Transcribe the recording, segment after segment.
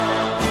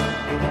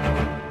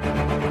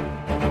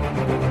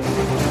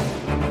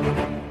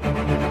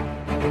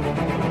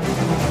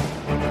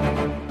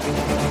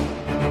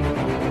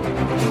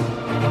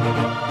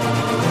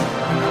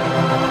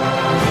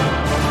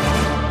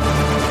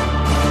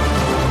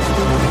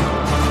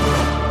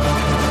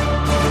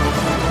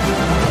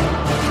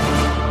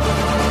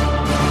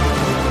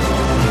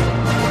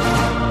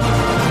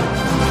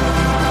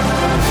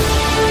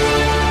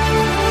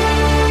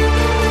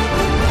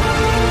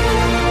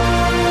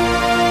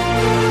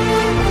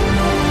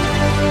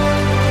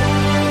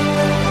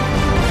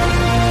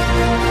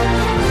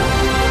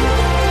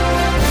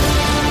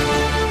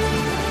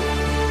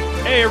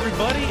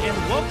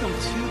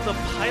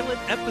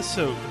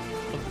episode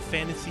of the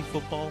Fantasy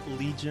Football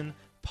Legion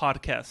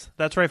podcast.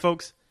 That's right,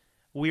 folks.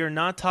 We are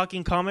not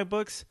talking comic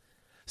books.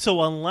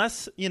 So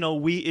unless,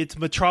 it's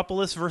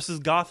Metropolis versus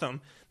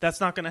Gotham,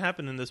 that's not going to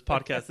happen in this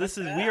podcast.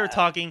 We are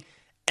talking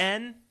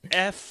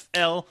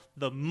NFL,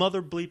 the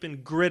mother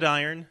bleeping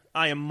gridiron.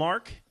 I am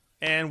Mark,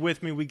 and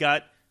with me we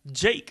got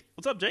Jake.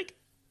 What's up, Jake?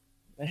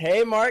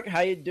 Hey, Mark.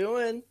 How you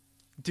doing?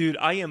 Dude,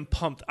 I am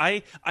pumped.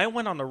 I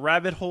went on a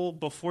rabbit hole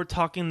before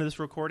talking this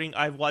recording.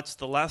 I've watched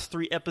the last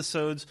 3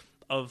 episodes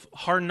of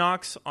Hard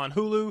Knocks on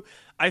Hulu.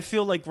 I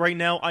feel like right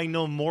now I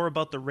know more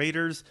about the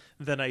Raiders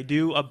than I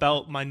do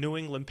about my New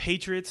England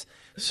Patriots.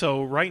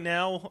 So right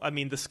now,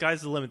 the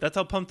sky's the limit. That's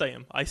how pumped I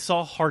am. I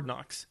saw Hard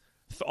Knocks.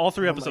 All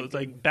 3 episodes,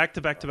 like back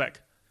to back to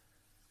back.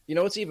 You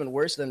know what's even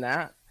worse than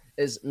that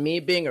is me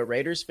being a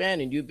Raiders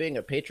fan and you being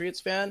a Patriots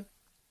fan.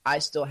 I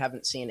still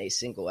haven't seen a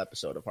single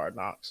episode of Hard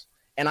Knocks.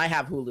 And I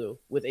have Hulu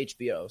with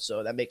HBO,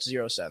 so that makes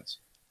 0 sense.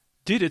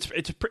 Dude,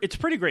 it's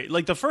pretty great.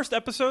 Like the first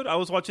episode, I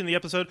was watching the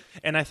episode,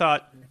 and I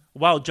thought,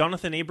 wow,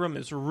 Jonathan Abram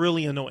is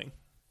really annoying.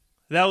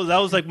 That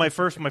was like my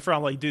first.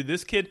 I'm like, dude,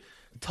 this kid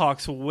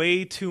talks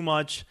way too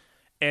much,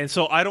 and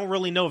so I don't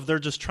really know if they're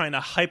just trying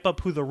to hype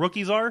up who the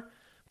rookies are.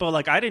 But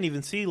like, I didn't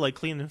even see like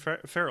Cleveland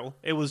Farrell.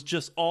 It was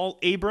just all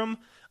Abram,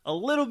 a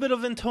little bit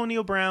of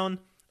Antonio Brown.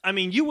 I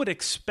mean, you would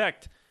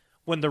expect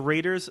when the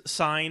Raiders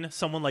sign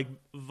someone like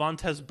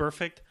Vontaze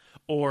Burfict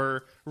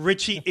or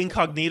Richie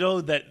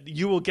Incognito that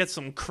you will get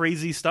some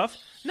crazy stuff.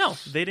 No,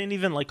 they didn't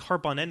even like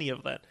harp on any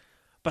of that.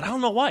 But I don't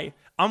know why.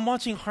 I'm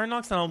watching Hard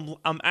Knocks and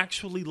I'm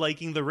actually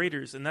liking the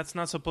Raiders, and that's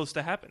not supposed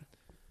to happen.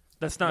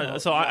 That's not. No,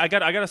 so I got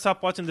to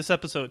stop watching this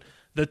episode.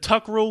 The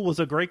Tuck rule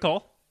was a great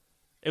call.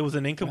 It was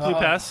an incomplete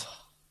pass.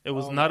 It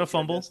was not a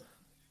fumble.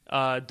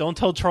 Don't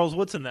tell Charles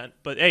Woodson that.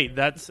 But hey,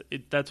 that's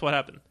what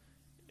happened.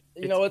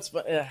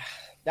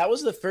 That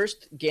was the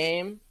first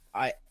game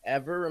I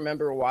ever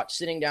remember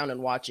sitting down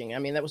and watching. I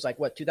mean, that was like,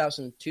 what,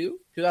 2002?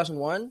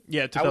 2001?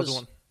 Yeah,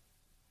 2001.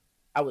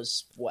 I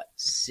was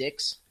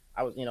 6?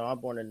 I'm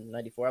born in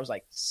 94. I was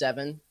like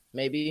 7,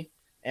 maybe.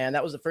 And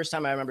that was the first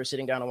time I remember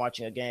sitting down and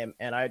watching a game.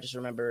 And I just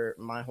remember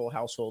my whole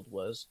household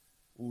was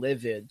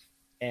livid.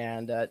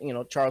 And,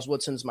 Charles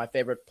Woodson's my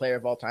favorite player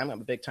of all time.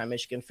 I'm a big-time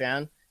Michigan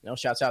fan.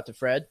 Shouts out to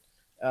Fred.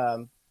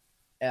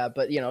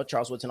 But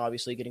Charles Woodson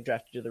obviously getting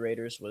drafted to the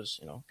Raiders was,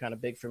 kind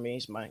of big for me.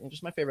 He's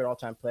just my favorite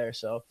all-time player.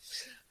 So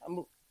I'm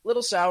a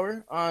little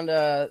sour on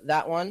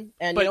that one.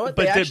 And you know what?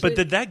 But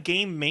did that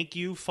game make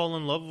you fall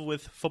in love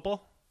with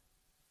football?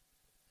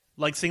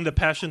 Like seeing the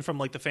passion from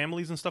like the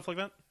families and stuff like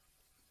that?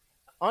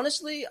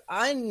 Honestly,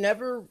 I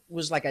never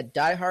was like a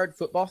diehard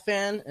football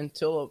fan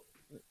until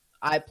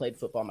I played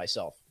football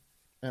myself.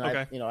 And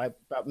okay. I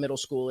about middle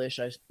school-ish,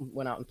 I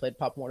went out and played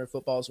Pop Warner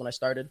footballs when I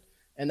started.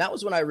 And that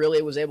was when I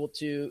really was able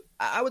to –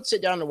 I would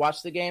sit down and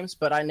watch the games,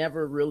 but I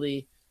never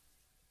really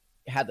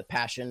had the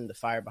passion, the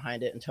fire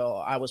behind it until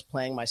I was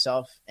playing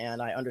myself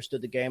and I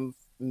understood the game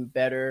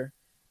better.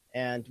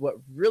 And what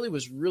really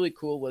was really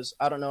cool was –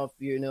 I don't know if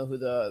you know who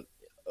the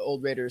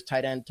old Raiders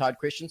tight end Todd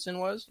Christensen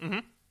was.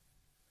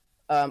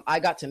 Mm-hmm. I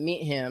got to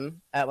meet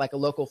him at like a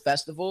local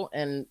festival,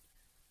 and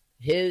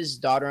his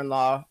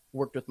daughter-in-law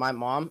worked with my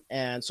mom.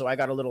 And so I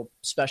got a little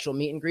special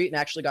meet and greet and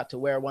actually got to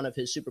wear one of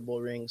his Super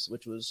Bowl rings,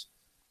 which was –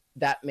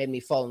 that made me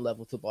fall in love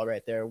with football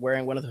right there.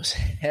 Wearing one of those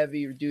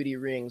heavy duty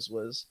rings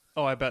was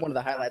I bet one of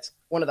the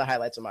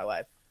highlights of my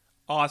life.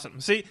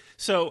 Awesome. See,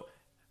 so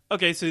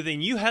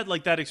then you had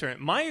like that experience.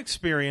 My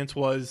experience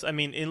was, at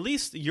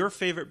least your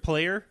favorite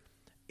player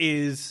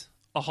is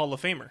a Hall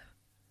of Famer.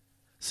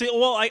 See,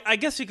 well, I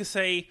guess you could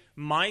say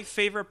my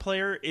favorite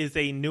player is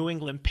a New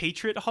England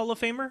Patriot Hall of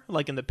Famer,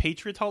 like in the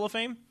Patriots Hall of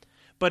Fame,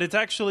 but it's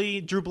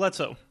actually Drew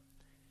Bledsoe.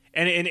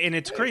 And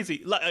it's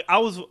crazy.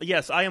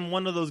 I am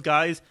one of those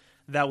guys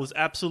that was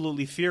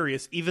absolutely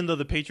furious, even though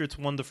the Patriots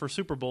won the first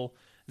Super Bowl,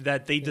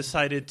 that they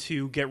decided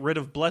to get rid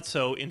of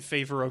Bledsoe in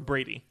favor of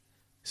Brady.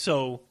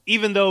 So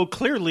even though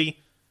clearly,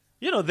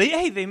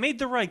 they made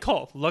the right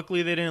call.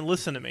 Luckily, they didn't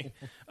listen to me.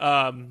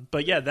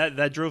 But yeah,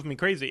 that drove me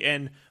crazy.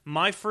 And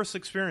my first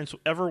experience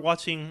ever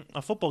watching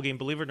a football game,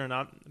 believe it or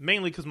not,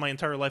 mainly because my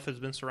entire life has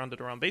been surrounded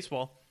around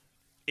baseball,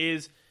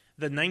 is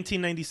the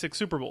 1996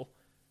 Super Bowl.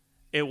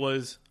 It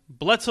was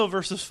Bledsoe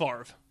versus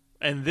Favre.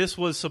 And this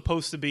was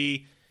supposed to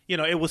be...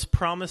 it was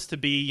promised to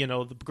be,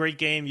 the great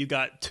game. You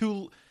got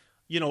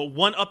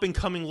one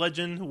up-and-coming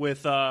legend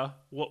with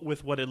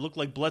what it looked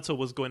like Bledsoe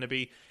was going to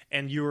be,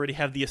 and you already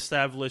have the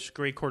established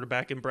great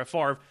quarterback in Brett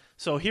Favre.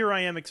 So here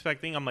I am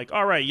expecting. I'm like,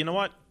 all right, you know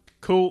what?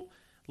 Cool.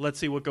 Let's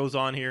see what goes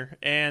on here.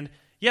 And,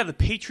 yeah, the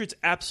Patriots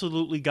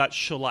absolutely got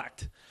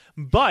shellacked.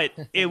 But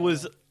it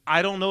was –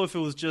 I don't know if it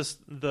was just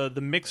the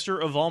mixture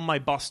of all my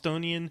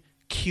Bostonian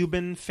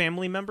Cuban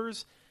family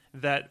members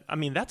that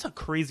 – that's a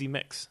crazy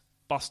mix.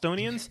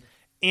 Bostonians –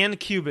 and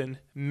Cuban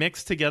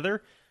mixed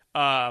together,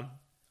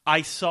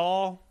 I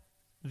saw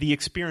the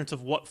experience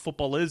of what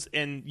football is,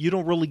 and you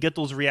don't really get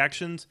those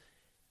reactions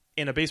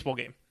in a baseball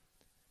game.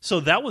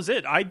 So that was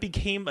it. I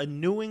became a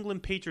New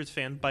England Patriots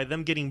fan by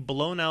them getting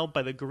blown out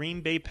by the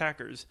Green Bay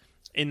Packers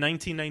in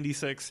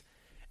 1996,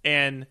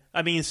 And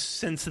I mean,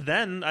 since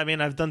then, I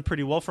mean, I've done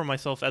pretty well for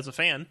myself as a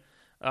fan.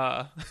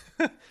 Uh,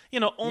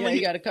 only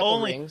you got a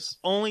couple rings.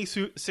 Only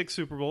 6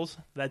 Super Bowls.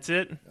 That's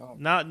it. Oh.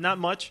 Not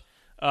much.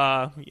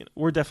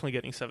 We're definitely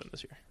getting 7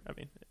 this year. I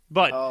mean,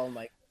 but Oh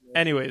my goodness.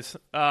 anyways,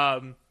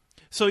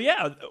 so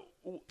yeah,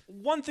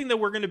 one thing that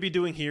we're going to be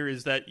doing here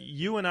is that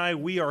you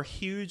and we are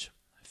huge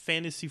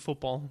fantasy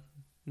football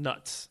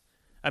nuts.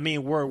 I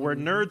mean, we're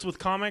nerds with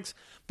comics,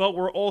 but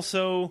we're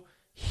also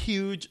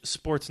huge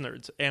sports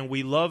nerds, and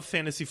we love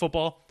fantasy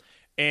football,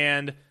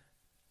 and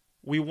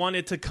we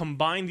wanted to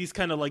combine these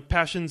kind of like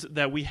passions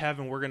that we have,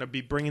 and we're going to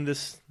be bringing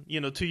this,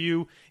 to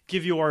you,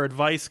 give you our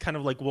advice, kind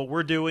of like what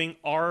we're doing,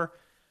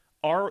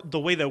 the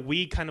way that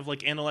we kind of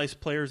like analyze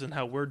players and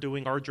how we're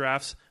doing our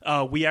drafts.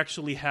 We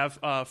actually have,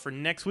 for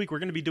next week, we're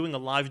going to be doing a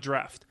live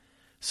draft.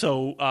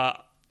 So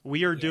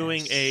we are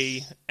doing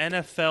a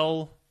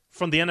NFL,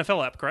 from the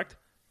NFL app, correct?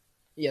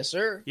 Yes,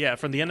 sir. Yeah,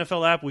 from the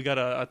NFL app, we got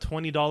a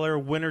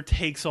 $20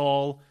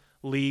 winner-takes-all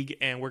league,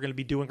 and we're going to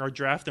be doing our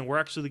draft, and we're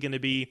actually going to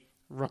be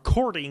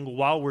recording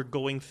while we're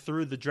going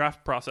through the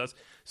draft process,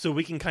 so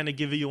we can kind of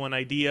give you an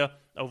idea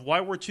of why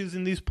we're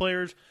choosing these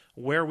players,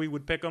 where we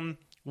would pick them.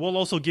 We'll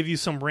also give you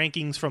some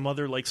rankings from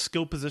other like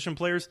skill position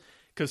players,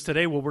 because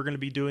today what we're going to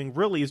be doing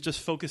really is just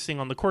focusing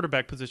on the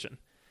quarterback position.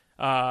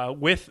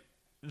 With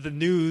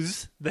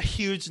the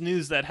huge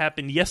news that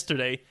happened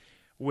yesterday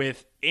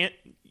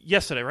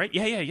yesterday, right?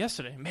 Yeah,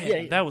 yesterday. Man,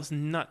 Yeah. That was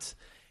nuts.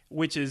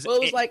 Which is... Well,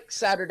 it was like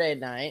Saturday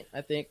night,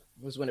 I think,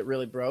 was when it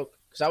really broke.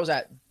 Because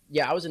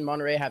I was in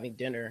Monterey having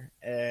dinner,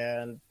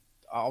 and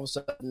all of a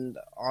sudden,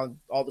 on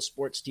all the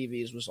sports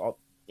TVs was all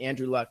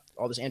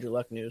this Andrew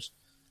Luck news.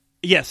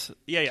 Yes,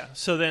 yeah.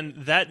 So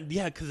then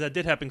because that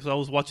did happen, because I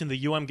was watching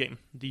the UM game,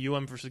 the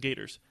UM versus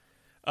Gators.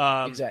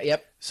 Exactly.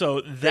 Yep.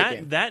 So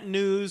that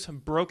news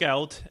broke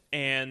out,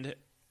 and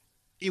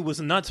it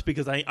was nuts,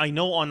 because I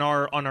know on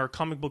our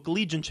Comic Book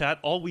Legion chat,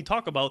 all we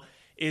talk about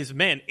is,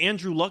 man,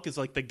 Andrew Luck is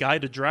like the guy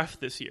to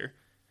draft this year,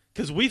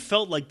 because we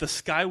felt like the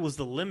sky was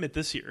the limit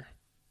this year.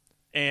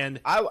 And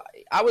I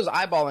was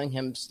eyeballing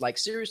him, like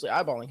seriously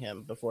eyeballing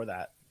him before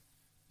that.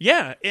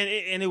 Yeah,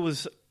 and it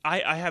was,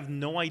 I have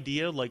no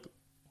idea, like,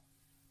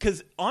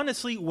 because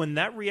honestly, when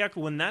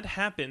that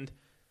happened,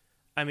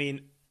 I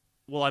mean,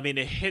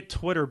 it hit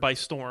Twitter by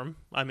storm.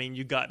 I mean,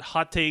 you got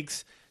hot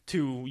takes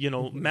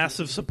to,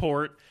 massive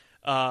support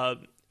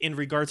in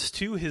regards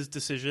to his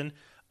decision.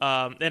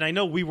 And I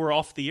know we were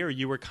off the air.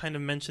 You were kind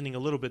of mentioning a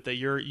little bit that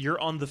you're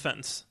on the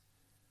fence.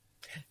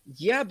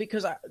 Yeah,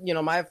 because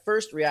my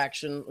first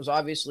reaction was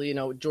obviously,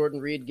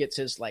 Jordan Reed gets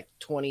his like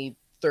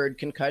 23rd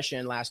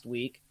concussion last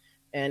week,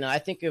 and I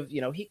think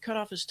he cut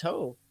off his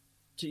toe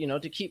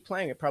to keep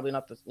playing it. Probably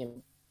not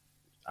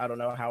I don't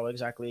know how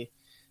exactly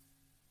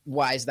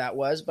wise that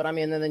was, but I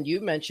mean, and then you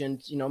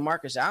mentioned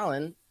Marcus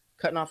Allen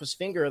cutting off his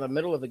finger in the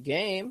middle of a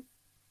game,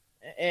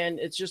 and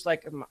it's just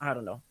like I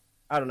don't know.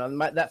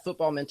 That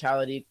football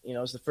mentality,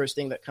 is the first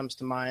thing that comes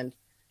to mind.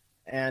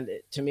 And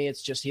to me,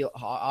 it's just he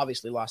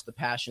obviously lost the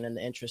passion and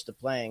the interest of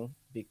playing,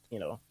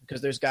 because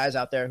there's guys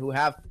out there who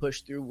have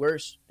pushed through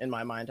worse, in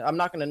my mind. I'm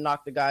not going to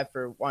knock the guy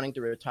for wanting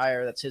to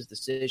retire. That's his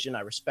decision.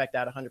 I respect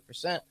that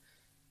 100%.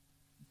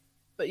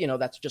 But,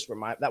 that's just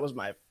that was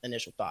my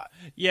initial thought.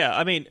 Yeah,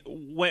 I mean,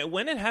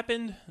 when it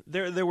happened,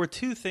 there were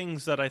two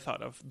things that I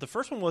thought of. The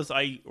first one was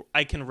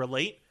I can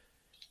relate,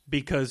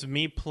 because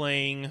me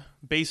playing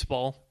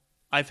baseball,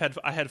 I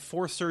had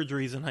 4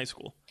 surgeries in high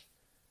school.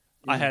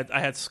 I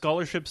had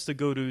scholarships to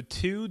go to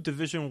 2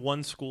 Division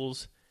I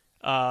schools,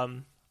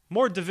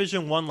 more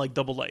Division I like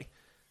AA,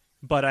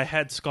 but I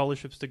had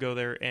scholarships to go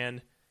there,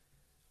 and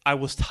I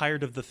was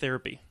tired of the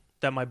therapy,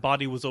 that my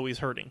body was always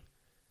hurting.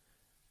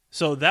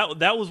 So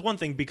that was one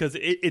thing, because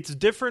it's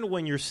different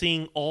when you're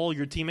seeing all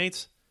your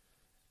teammates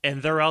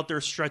and they're out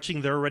there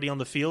stretching, they're already on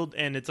the field,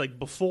 and it's like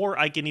before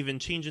I can even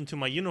change into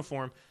my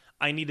uniform,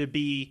 I need to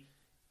be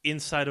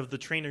inside of the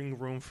training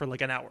room for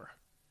like an hour.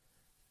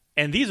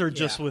 And these are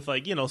just with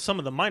like, some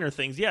of the minor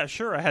things. Yeah,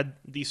 sure, I had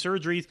these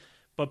surgeries,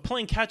 but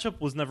playing catch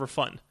up was never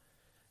fun.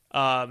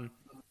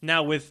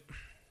 Now with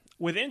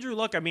Andrew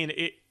Luck, I mean,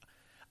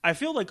 I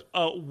feel like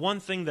one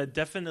thing that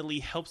definitely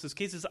helps this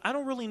case is I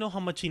don't really know how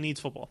much he needs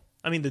football.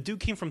 I mean, the dude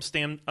came from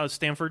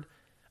Stanford,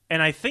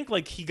 and I think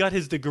like he got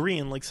his degree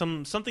in like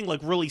something like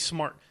really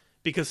smart,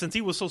 because since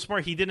he was so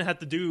smart, he didn't have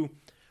to do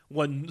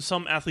what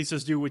some athletes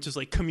just do, which is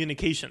like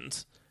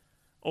communications.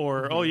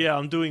 Or, oh yeah,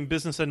 I'm doing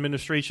business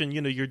administration,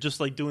 you're just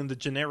like doing the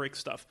generic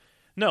stuff.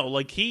 No,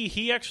 like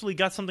he actually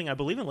got something, I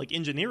believe in, like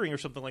engineering or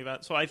something like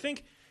that. So I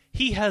think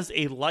he has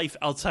a life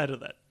outside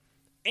of that.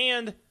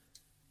 And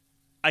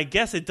I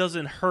guess it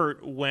doesn't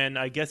hurt when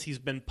I guess he's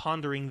been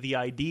pondering the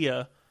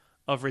idea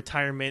of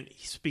retirement.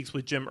 He speaks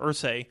with Jim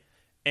Irsay,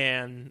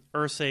 and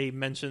Irsay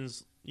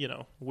mentions,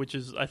 which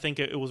is, I think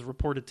it was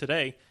reported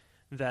today,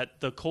 that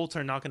the Colts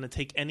are not going to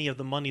take any of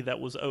the money that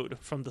was owed,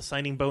 from the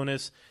signing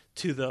bonus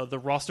to the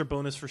roster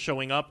bonus for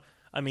showing up.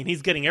 I mean,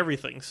 he's getting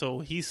everything. So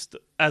he's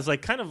as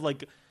like kind of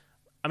like,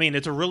 I mean,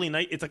 it's a really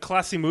nice, it's a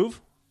classy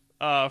move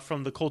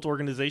from the Colts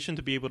organization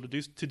to be able to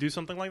do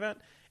something like that,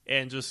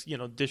 and just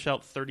dish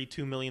out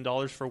 $32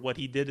 million for what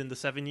he did in the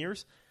 7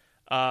 years.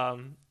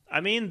 I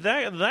mean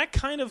that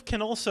kind of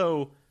can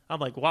also. I'm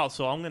like, wow,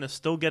 so I'm gonna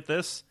still get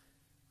this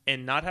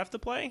and not have to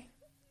play.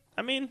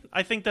 I mean,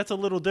 I think that's a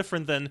little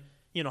different than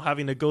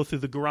having to go through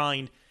the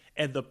grind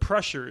and the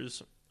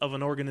pressures of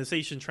an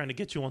organization trying to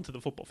get you onto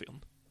the football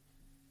field.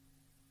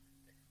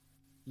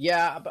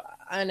 Yeah,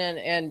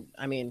 and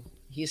I mean,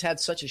 he's had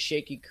such a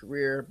shaky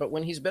career, but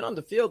when he's been on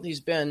the field,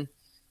 he's been,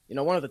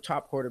 one of the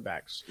top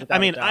quarterbacks. I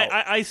mean,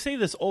 I say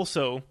this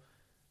also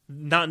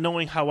not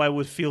knowing how I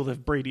would feel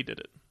if Brady did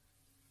it.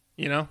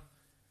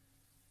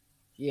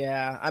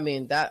 Yeah, I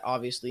mean, that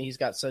obviously he's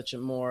got such a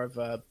more of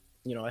a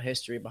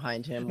history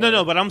behind him.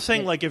 No, but I'm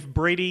saying like if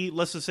Brady,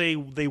 let's just say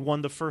they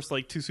won the first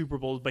like 2 Super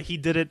Bowls, but he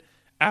did it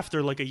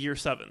after like a year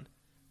 7.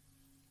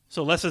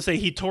 So let's just say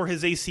he tore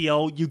his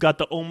ACL, you got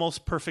the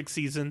almost perfect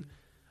season,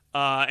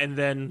 and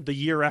then the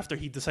year after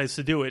he decides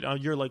to do it,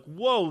 you're like,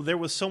 whoa, there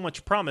was so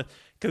much promise.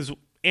 Because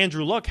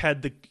Andrew Luck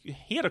had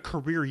a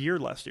career year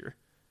last year.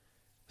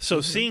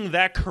 So seeing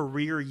that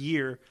career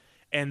year,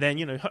 and then,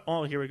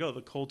 here we go,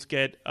 the Colts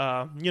get,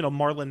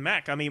 Marlon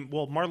Mack. I mean,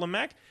 well, Marlon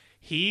Mack,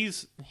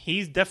 he's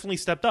definitely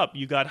stepped up.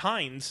 You got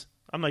Hines.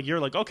 You're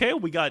like, okay,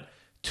 we got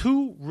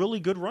 2 really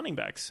good running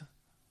backs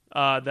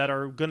that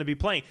are going to be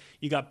playing.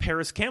 You got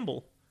Paris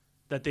Campbell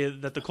that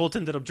the Colts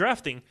ended up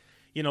drafting.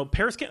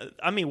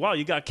 Wow,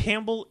 you got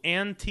Campbell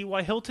and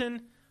T.Y.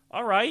 Hilton.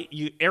 All right,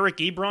 Eric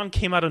Ebron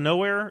came out of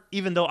nowhere,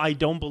 even though I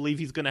don't believe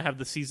he's going to have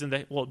the season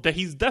that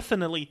he's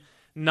definitely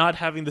not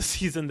having the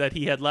season that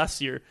he had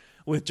last year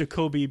with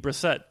Jacoby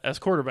Brissett as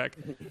quarterback,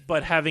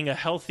 but having a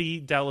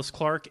healthy Dallas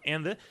Clark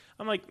I'm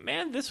like,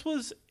 man, it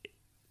was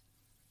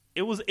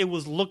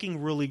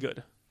looking really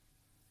good.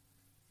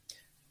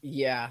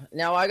 Yeah.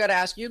 Now I got to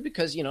ask you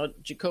because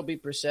Jacoby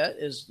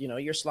Brissett is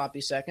your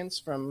sloppy seconds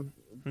from.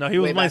 No, he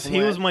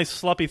was my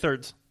sloppy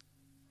thirds.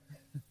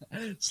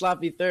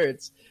 Sloppy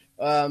thirds.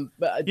 But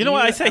what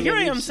I say?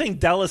 I am saying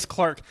Dallas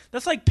Clark.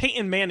 That's like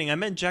Peyton Manning. I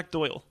meant Jack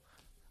Doyle.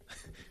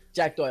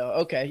 Jack Doyle.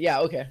 Okay.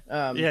 Yeah. Okay.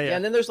 Yeah.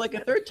 And then there's like a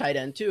third tight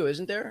end too,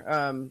 isn't there?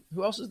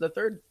 Who else is the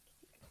third?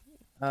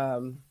 I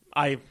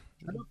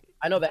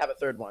know they have a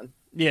third one.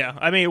 Yeah.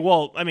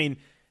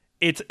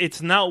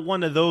 It's not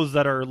one of those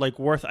that are like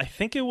worth. I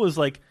think it was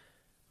like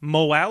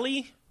Mo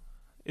Alley.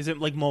 Is it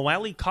like Mo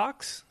Alley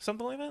Cox?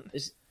 Something like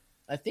that?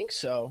 I think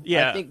so.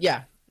 Yeah.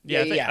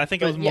 I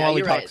think it was Mo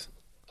Alley Cox. Right.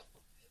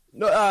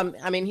 No,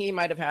 he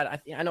might have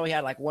had. I know he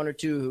had like 1 or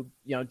 2,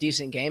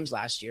 decent games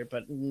last year,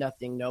 but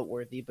nothing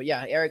noteworthy. But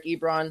yeah, Eric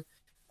Ebron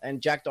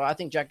and Jack Doyle. I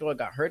think Jack Doyle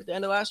got hurt at the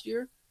end of last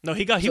year. No,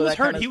 he was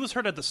hurt. He was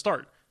hurt at the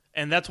start,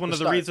 and that's one of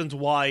the reasons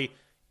why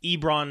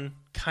Ebron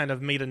kind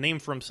of made a name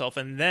for himself.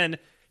 And then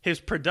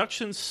his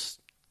production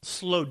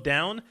slowed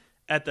down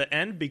at the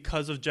end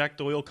because of Jack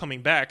Doyle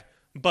coming back.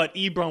 But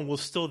Ebron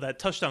was still that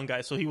touchdown guy,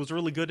 so he was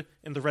really good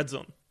in the red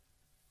zone.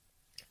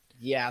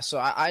 Yeah, so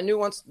I knew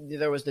once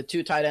there was the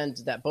 2 tight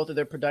ends that both of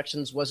their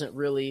productions wasn't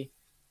really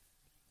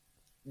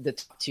the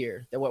top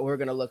tier, that what we're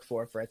going to look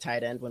for a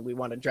tight end when we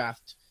want to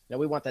draft.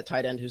 We want that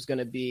tight end who's going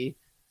to be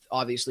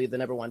obviously the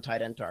number 1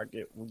 tight end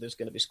target. There's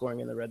going to be scoring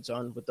in the red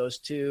zone with those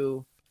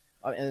 2.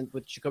 And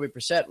with Jacoby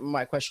Brissett,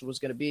 my question was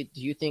going to be, do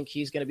you think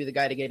he's going to be the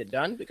guy to get it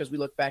done? Because we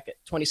look back at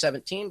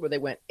 2017 where they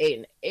went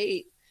 8-8.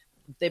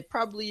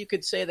 You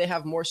could say they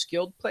have more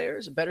skilled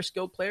players, better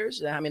skilled players.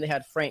 They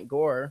had Frank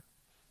Gore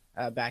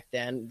back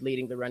then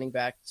leading the running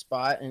back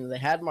spot, and they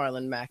had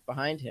Marlon Mack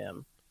behind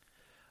him.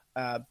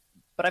 But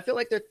I feel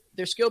like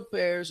their skilled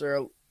players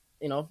are,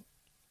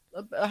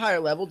 a higher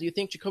level. Do you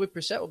think Jacoby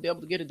Brissett will be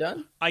able to get it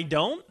done? I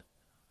don't.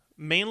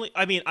 Mainly,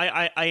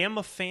 I am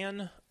a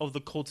fan of the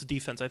Colts'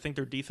 defense. I think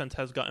their defense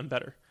has gotten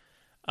better.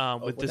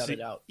 Without a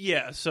doubt.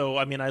 Yeah, so,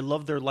 I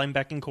love their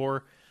linebacking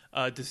core,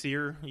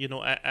 Desir,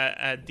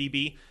 at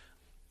DB.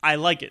 I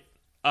like it.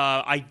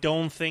 I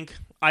don't think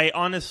 – I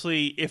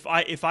honestly, if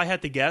I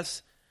had to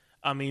guess,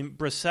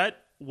 Brissett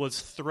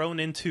was thrown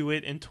into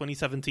it in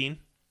 2017.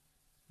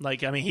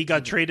 He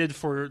got traded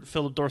for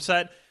Philip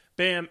Dorsett.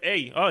 Bam,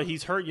 hey,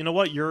 he's hurt. You know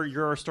what?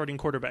 You're our starting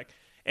quarterback.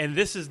 And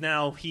this is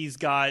now he's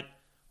got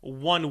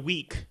 1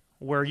 week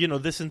where,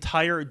 this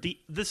entire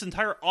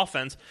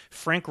offense,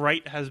 Frank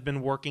Wright has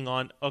been working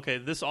on, okay,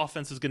 this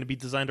offense is going to be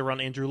designed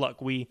around Andrew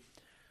Luck.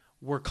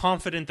 We're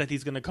confident that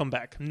he's going to come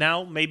back.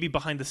 Now, maybe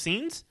behind the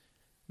scenes,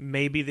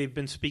 maybe they've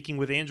been speaking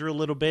with Andrew a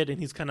little bit and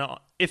he's kind of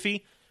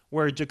iffy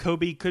where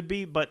Jacoby could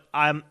be, but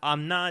I'm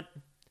not,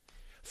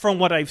 from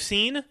what I've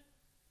seen,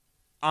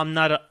 I'm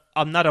not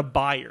a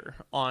buyer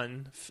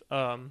on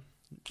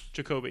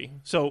Jacoby.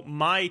 So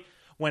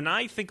when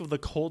I think of the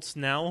Colts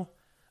now,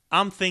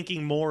 I'm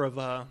thinking more of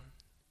a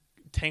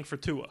tank for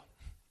Tua.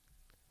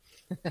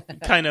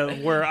 Kind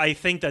of where I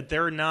think that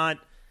they're not,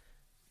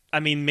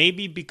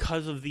 maybe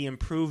because of the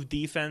improved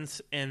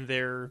defense and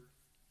their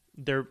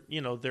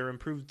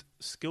improved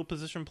skill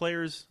position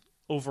players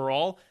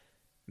overall,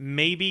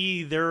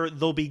 maybe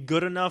they'll be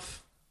good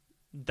enough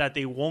that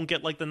they won't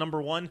get like the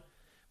number 1.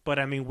 But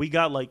we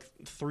got like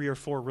 3 or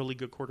 4 really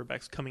good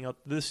quarterbacks coming up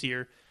this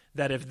year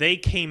that if they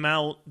came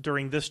out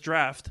during this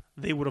draft,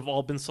 they would have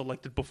all been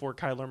selected before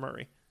Kyler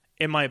Murray,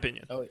 in my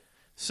opinion.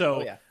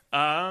 So,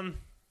 I'm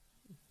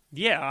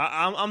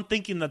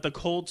thinking that the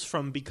Colts,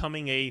 from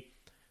becoming a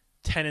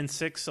 10-6,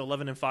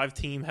 11-5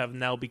 team, have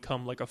now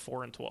become like a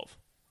 4-12.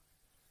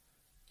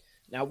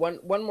 Now,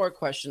 one more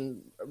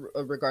question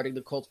regarding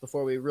the Colts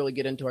before we really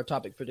get into our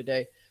topic for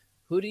today.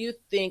 Who do you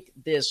think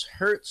this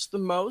hurts the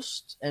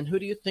most, and who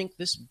do you think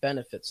this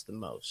benefits the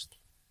most?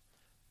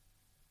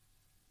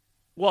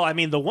 Well, I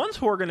mean, the ones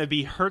who are going to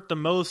be hurt the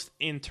most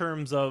in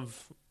terms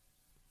of,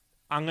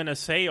 I'm going to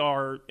say,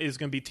 is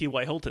going to be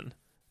T.Y. Hilton.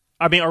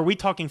 I mean, are we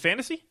talking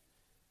fantasy?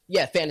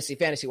 Yeah,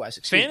 fantasy-wise.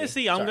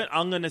 Fantasy, I'm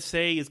going to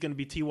say is going to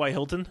be T.Y.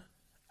 Hilton,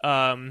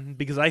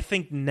 because I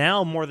think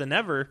now more than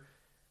ever,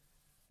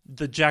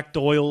 the Jack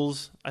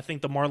Doyles, I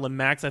think the Marlon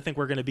Macks, I think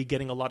we're going to be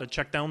getting a lot of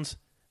checkdowns,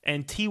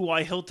 and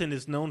T.Y. Hilton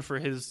is known for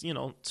his,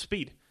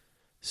 speed.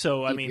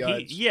 So I mean,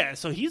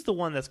 so he's the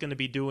one that's going to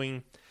be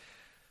doing.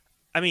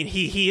 I mean,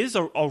 he is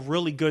a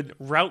really good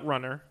route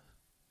runner,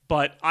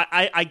 but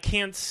I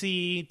can't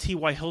see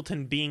T.Y.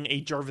 Hilton being a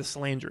Jarvis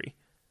Landry,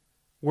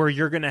 where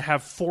you're going to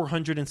have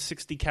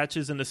 460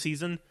 catches in a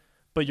season,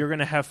 but you're going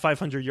to have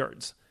 500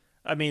 yards.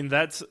 I mean,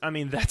 that's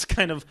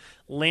kind of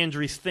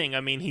Landry's thing.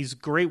 I mean, he's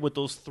great with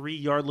those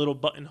 3-yard little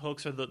button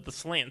hooks or the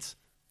slants.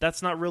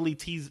 That's not really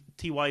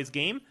T.Y.'s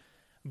game,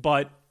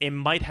 but it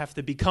might have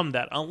to become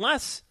that,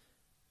 unless,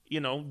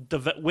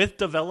 with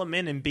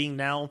development and being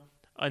now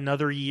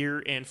another year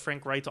in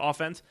Frank Wright's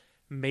offense,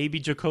 maybe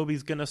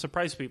Jacoby's going to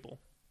surprise people.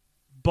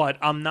 But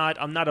I'm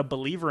not a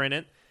believer in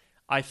it.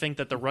 I think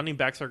that the running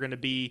backs are going to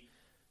be,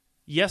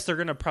 yes, they're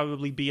going to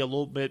probably be a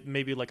little bit,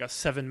 maybe like a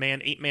 7-man,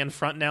 8-man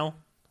front now,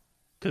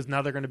 because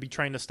now they're going to be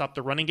trying to stop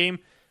the running game.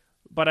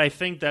 But I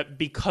think that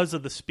because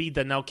of the speed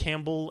that now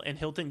Campbell and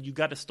Hilton, you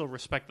got to still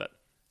respect that.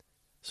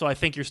 So I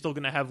think you're still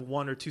going to have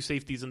 1 or 2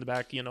 safeties in the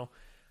back,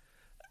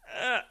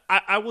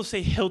 I will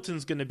say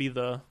Hilton's going to be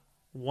the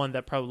one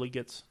that probably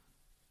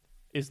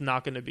is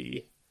not going to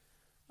be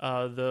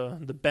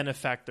the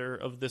benefactor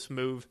of this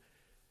move.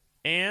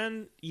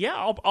 And yeah,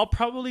 I'll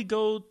probably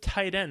go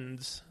tight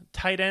ends,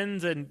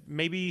 and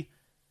maybe,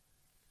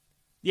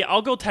 yeah,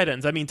 I'll go tight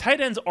ends. I mean,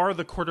 tight ends are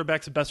the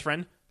quarterback's best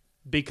friend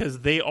because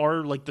they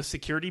are like the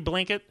security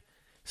blanket.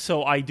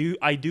 So I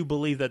do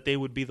believe that they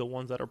would be the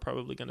ones that are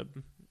probably going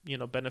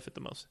to benefit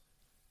the most.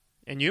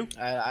 And you?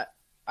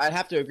 I'd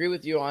have to agree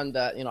with you on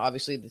that.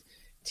 Obviously,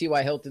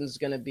 T.Y. Hilton's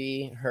going to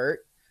be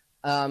hurt.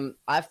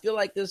 I feel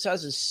like this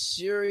has a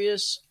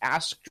serious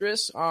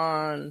asterisk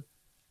on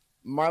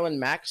Marlon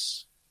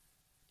Mack's,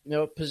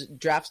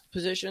 draft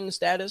position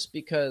status,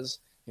 because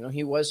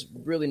he was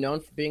really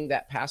known for being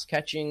that pass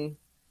catching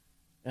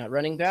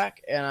running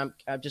back, and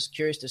I'm just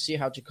curious to see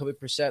how Jacoby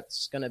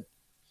Brissett's going to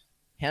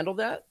handle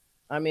that.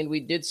 I mean, we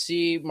did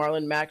see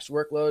Marlon Mack's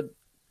workload,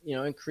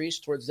 increase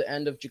towards the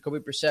end of Jacoby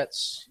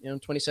Brissett's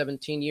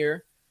 2017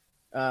 year,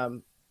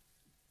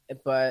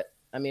 but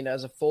I mean,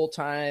 as a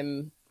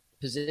full-time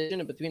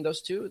position between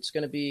those two, it's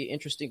going to be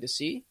interesting to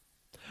see.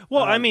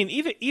 Well, I mean,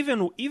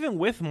 even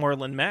with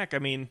Marlon Mack, I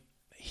mean,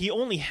 he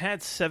only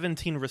had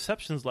 17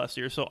 receptions last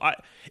year, so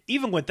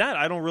even with that,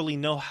 I don't really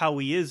know how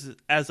he is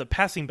as a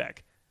passing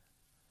back.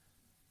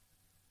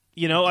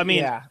 I mean,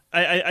 yeah.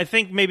 I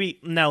think maybe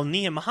now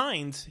Nyheim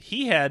Hines,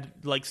 he had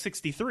like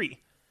 63.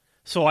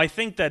 So I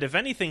think that if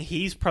anything,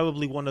 he's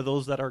probably one of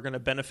those that are going to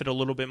benefit a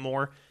little bit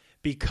more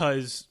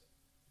because,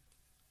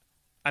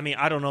 I mean,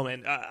 I don't know,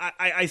 man.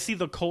 I see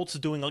the Colts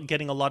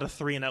getting a lot of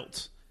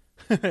 3-and-outs.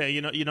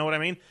 you know what I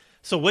mean?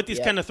 So with these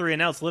kind of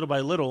 3-and-outs, little by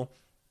little,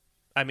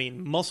 I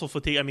mean, muscle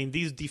fatigue. I mean,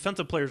 these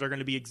defensive players are going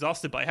to be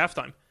exhausted by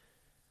halftime.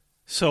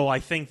 So I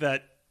think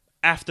that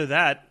after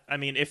that, I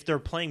mean, if they're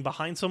playing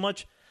behind so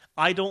much,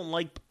 I don't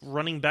like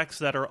running backs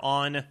that are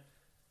on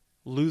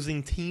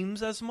losing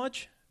teams as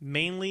much,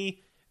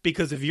 mainly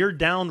because if you're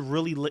down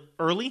really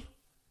early,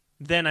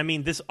 then, I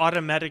mean, this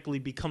automatically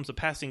becomes a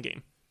passing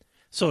game.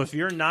 So if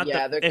you're not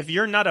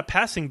a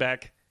passing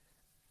back,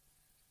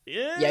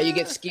 you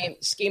get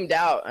schemed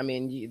out. I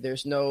mean,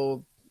 there's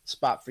no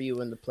spot for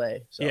you in the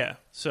play. So. Yeah.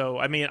 So,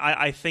 I mean,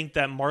 I think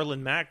that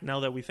Marlon Mack,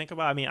 now that we think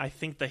about it, I mean, I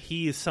think that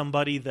he is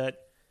somebody that,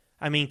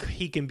 I mean,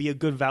 he can be a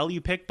good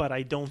value pick, but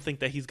I don't think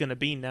that he's going to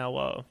be now,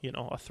 a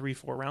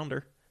 3-4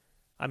 rounder.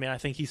 I mean, I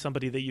think he's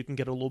somebody that you can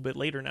get a little bit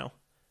later now.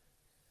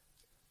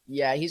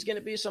 Yeah, he's going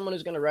to be someone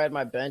who's going to ride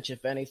my bench,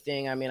 if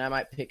anything. I mean, I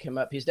might pick him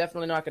up. He's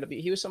definitely not going to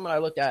be – he was someone I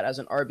looked at as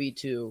an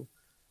RB2.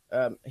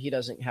 He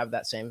doesn't have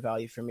that same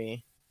value for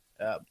me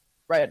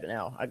right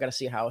now. I got to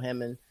see how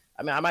him and –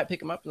 I mean, I might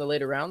pick him up in the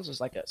later rounds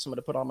as like someone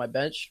to put on my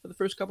bench for the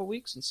first couple of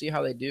weeks and see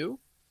how they do,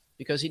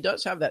 because he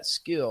does have that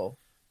skill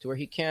to where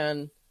he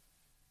can,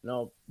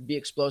 be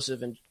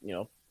explosive and,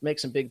 make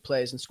some big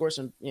plays and score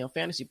some,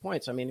 fantasy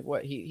points. I mean,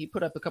 he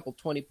put up a couple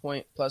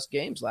 20-point plus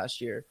games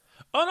last year.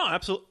 Oh,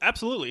 no,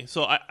 absolutely.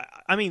 So,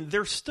 I mean,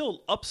 there's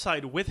still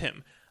upside with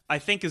him. I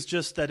think it's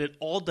just that it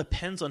all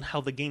depends on how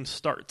the game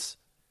starts.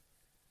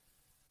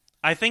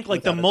 I think,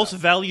 like, the most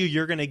value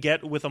you're going to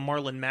get with a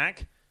Marlon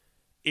Mack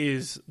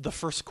is the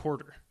first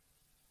quarter.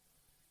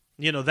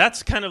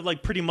 That's kind of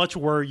like pretty much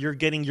where you're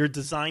getting your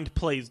designed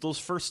plays. Those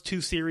first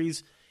two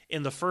series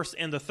in the first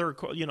and the third,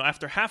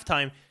 after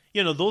halftime,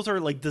 those are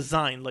like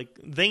designed. Like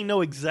they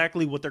know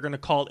exactly what they're going to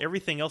call.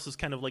 Everything else is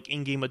kind of like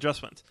in-game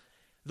adjustments.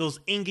 Those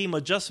in-game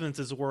adjustments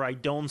is where I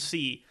don't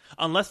see,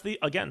 unless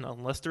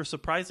they're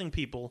surprising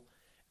people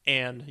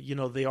and,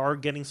 they are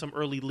getting some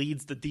early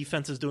leads, the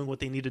defense is doing what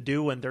they need to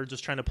do, and they're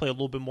just trying to play a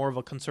little bit more of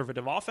a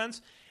conservative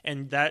offense,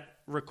 and that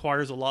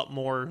requires a lot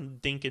more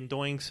dink and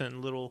doinks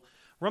and little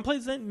run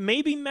plays than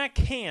maybe Mac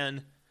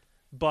can,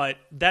 but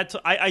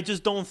I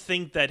just don't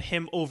think that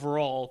him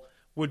overall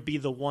would be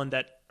the one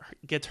that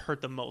gets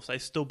hurt the most. I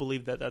still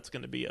believe that that's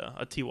going to be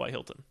a T.Y.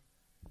 Hilton.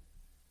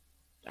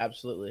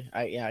 Absolutely.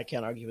 I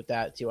can't argue with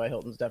that. T.Y.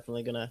 Hilton's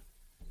definitely going to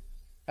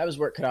have his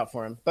work cut out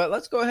for him. But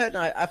let's go ahead. And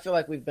I feel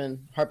like we've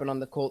been harping on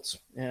the Colts.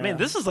 Man,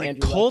 this is like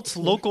Andrew Colts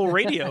local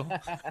radio.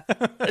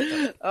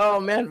 Oh,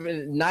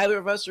 man. Neither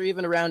of us are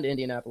even around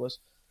Indianapolis.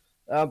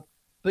 But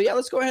yeah,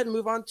 let's go ahead and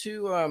move on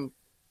to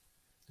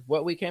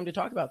what we came to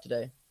talk about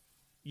today.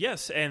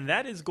 Yes, and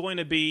that is going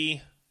to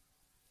be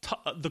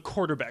the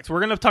quarterbacks. We're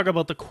going to talk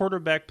about the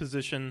quarterback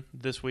position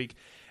this week.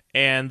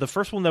 And the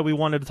first one that we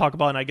wanted to talk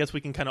about, and I guess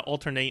we can kind of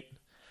alternate,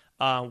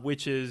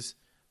 which is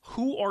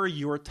who are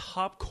your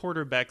top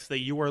quarterbacks that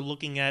you are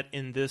looking at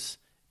in this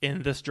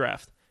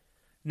draft?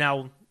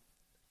 Now,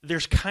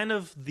 there's kind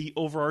of the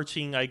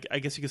overarching, I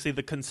guess you could say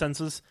the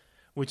consensus,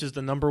 which is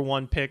the number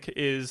one pick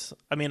is,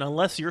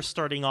 unless you're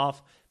starting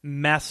off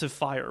massive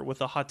fire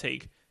with a hot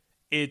take,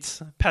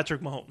 it's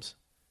Patrick Mahomes.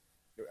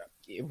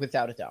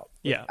 Without a doubt.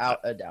 Yeah. Without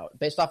a doubt.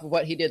 Based off of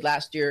what he did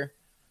last year,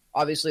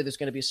 obviously there's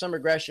going to be some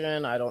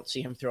regression. I don't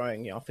see him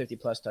throwing,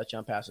 50-plus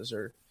touchdown passes,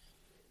 or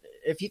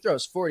if he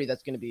throws 40,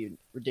 that's going to be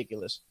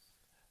ridiculous.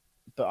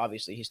 But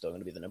obviously he's still going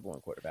to be the number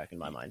one quarterback in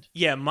my mind.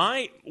 Yeah,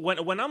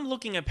 when I'm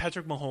looking at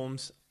Patrick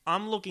Mahomes,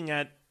 I'm looking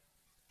at,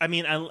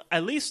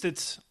 at least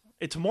it's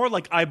more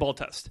like eyeball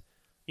test.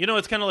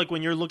 It's kind of like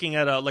when you're looking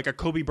at a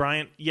Kobe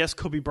Bryant. Yes,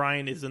 Kobe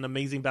Bryant is an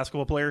amazing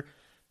basketball player.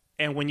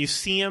 And when you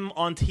see him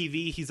on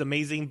TV, he's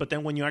amazing. But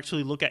then when you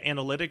actually look at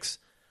analytics,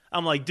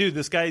 I'm like, dude,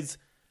 this guy's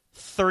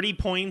 30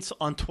 points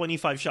on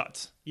 25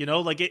 shots.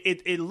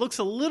 It looks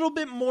a little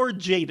bit more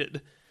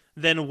jaded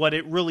than what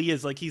it really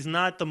is. Like, he's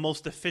not the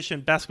most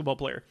efficient basketball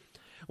player.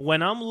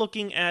 When I'm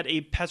looking at a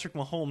Patrick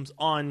Mahomes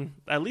on,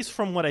 at least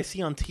from what I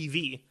see on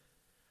TV,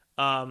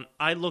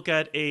 I look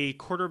at a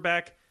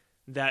quarterback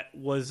that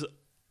was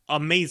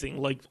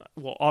amazing.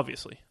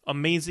 Obviously,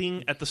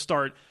 amazing at the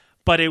start.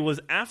 But it was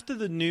after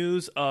the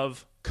news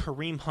of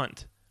Kareem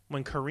Hunt.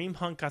 When Kareem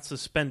Hunt got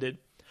suspended,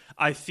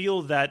 I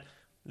feel that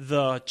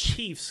the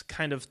Chiefs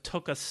kind of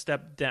took a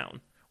step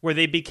down, where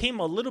they became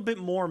a little bit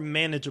more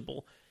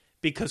manageable,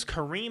 because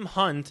Kareem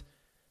Hunt,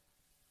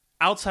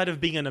 outside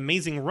of being an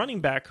amazing running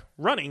back,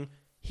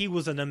 he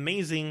was an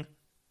amazing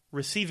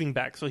receiving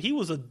back. So he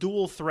was a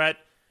dual threat,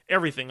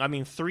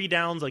 everything. 3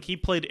 downs, he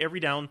played every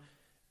down,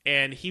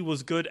 and he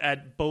was good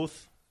at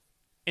both,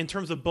 in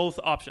terms of both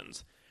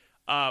options.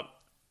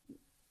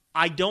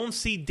 I don't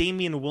see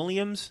Damian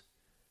Williams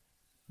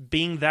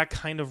being that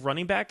kind of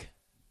running back.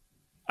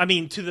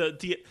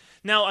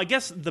 Now I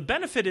guess the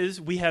benefit is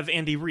we have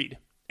Andy Reid,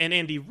 and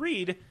Andy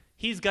Reid,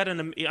 he's got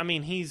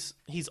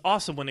he's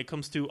awesome when it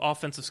comes to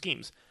offensive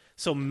schemes.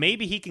 So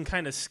maybe he can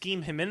kind of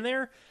scheme him in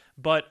there,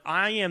 but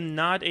I am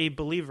not a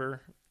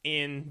believer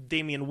in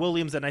Damian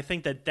Williams, and I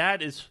think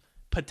that is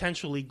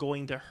potentially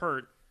going to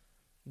hurt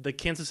the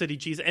Kansas City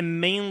Chiefs,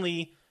 and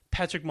mainly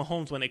Patrick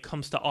Mahomes when it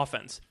comes to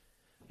offense.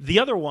 The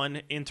other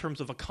one, in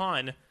terms of a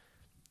con,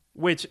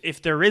 which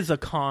if there is a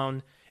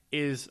con,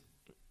 is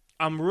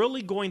I'm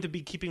really going to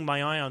be keeping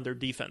my eye on their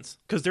defense,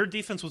 because their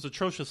defense was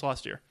atrocious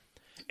last year.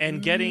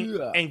 And getting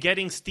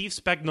Steve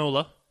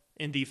Spagnuolo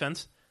in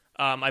defense,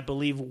 I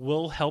believe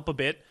will help a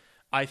bit.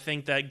 I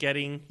think that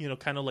getting,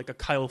 kind of like a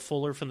Kyle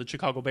Fuller from the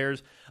Chicago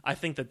Bears, I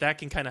think that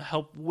can kind of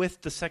help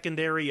with the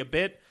secondary a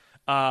bit.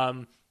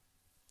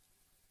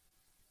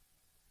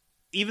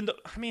 Even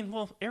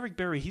though, Eric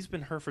Berry, he's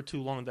been hurt for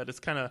too long that it's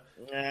kind of,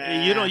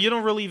 you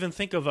don't really even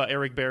think of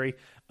Eric Berry.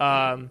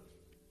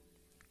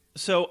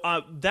 So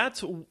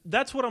that's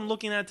what I'm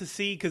looking at to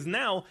see, because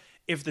now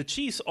if the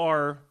Chiefs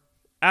are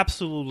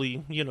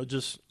absolutely,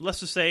 just let's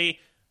just say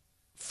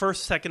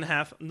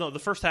the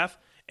first half,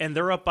 and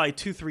they're up by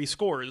 2-3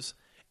 scores,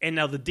 and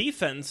now the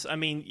defense,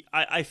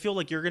 I feel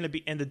like you're going to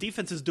be, and the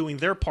defense is doing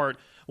their part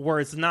where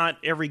it's not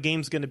every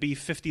game's going to be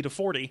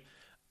 50-40.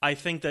 I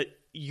think that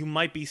you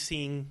might be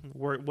seeing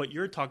what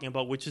you're talking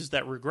about, which is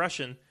that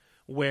regression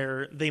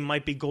where they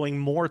might be going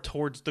more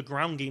towards the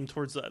ground game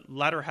towards the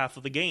latter half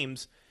of the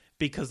games,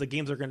 because the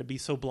games are going to be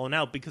so blown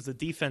out, because the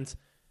defense,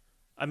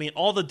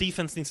 all the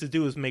defense needs to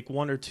do is make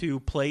 1 or 2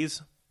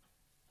 plays,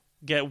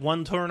 get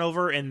 1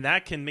 turnover, and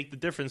that can make the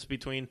difference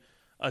between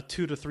a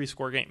 2-3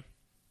 score game.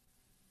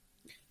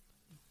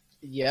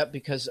 Yeah,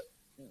 because,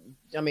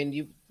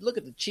 you look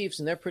at the Chiefs,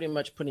 and they're pretty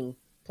much putting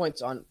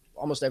points on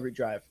almost every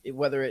drive,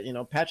 whether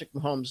Patrick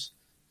Mahomes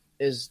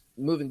is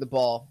moving the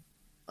ball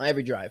on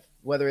every drive,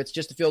 whether it's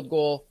just a field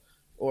goal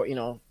or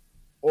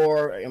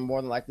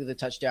more than likely the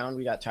touchdown.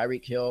 We got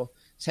Tyreek Hill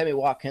Sammy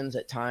Watkins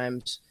at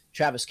times,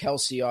 Travis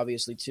Kelce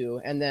obviously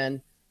too, and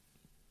then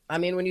I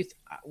mean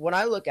when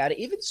I look at it,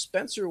 even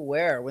Spencer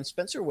Ware, when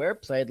Spencer Ware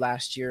played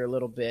last year a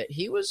little bit,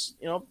 he was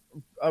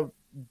a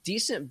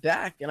decent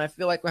back, and I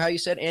feel like how you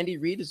said Andy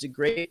Reid is a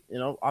great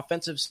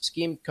offensive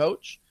scheme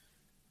coach.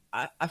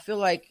 I feel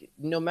like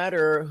no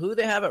matter who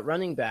they have at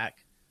running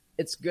back,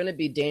 it's going to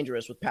be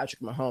dangerous with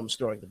Patrick Mahomes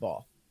throwing the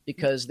ball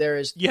because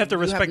you have to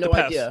respect the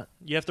pass.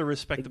 You have to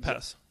respect the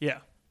pass. Yeah.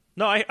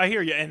 No, I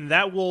hear you, and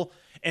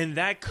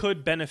that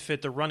could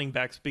benefit the running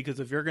backs because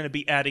if you're going to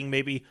be adding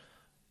maybe,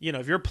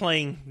 if you're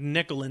playing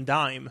nickel and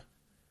dime,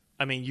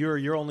 I mean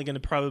you're only going to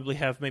probably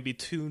have maybe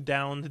 2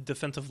 down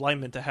defensive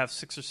linemen to have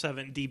 6 or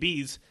 7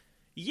 DBs.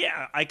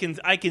 Yeah, I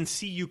can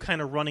see you kind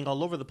of running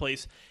all over the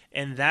place,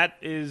 and that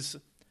is.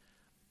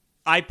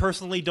 I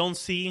personally don't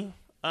see.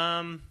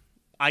 I'm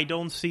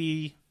drawing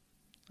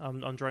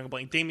a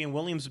blank. Damian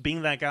Williams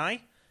being that guy.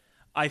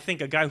 I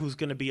think a guy who's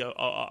going to be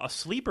a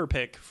sleeper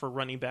pick for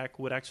running back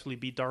would actually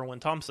be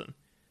Darwin Thompson.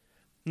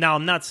 Now,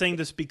 I'm not saying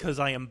this because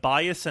I am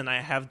biased and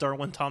I have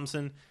Darwin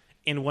Thompson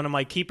in one of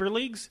my keeper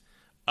leagues.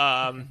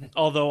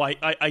 Although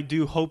I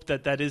do hope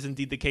that is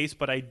indeed the case,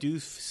 but I do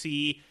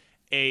see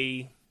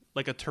a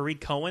Tariq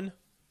Cohen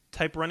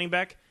type running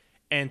back,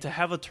 and to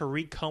have a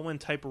Tariq Cohen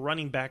type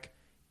running back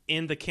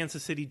in the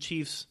Kansas City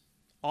Chiefs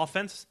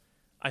offense,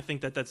 I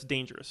think that's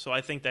dangerous. So I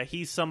think that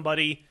he's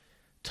somebody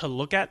to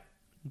look at.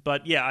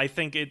 But yeah, I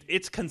think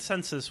it's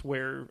consensus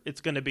where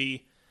it's going to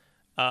be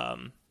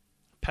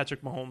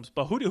Patrick Mahomes.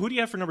 But who do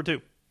you have for number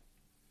 2?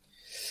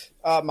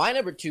 My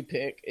number 2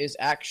 pick is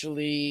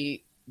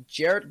actually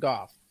Jared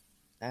Goff.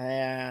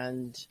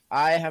 And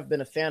I have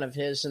been a fan of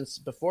his since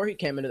before he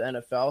came into the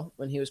NFL.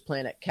 When he was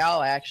playing at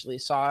Cal, I actually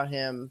saw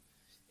him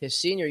his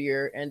senior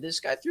year, and this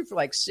guy threw for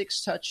like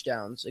 6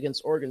 touchdowns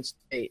against Oregon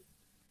State.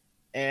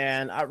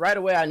 And right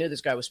away, I knew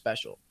this guy was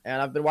special.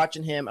 And I've been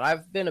watching him, and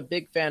I've been a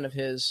big fan of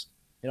his,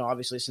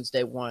 obviously since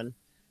day one.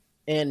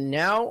 And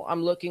now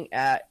I'm looking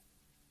at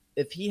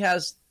if he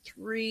has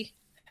 3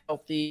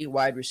 healthy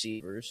wide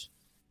receivers,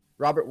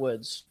 Robert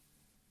Woods,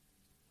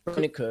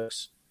 Brandon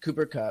Cooks,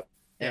 Cooper Kupp,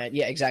 and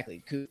yeah,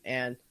 exactly.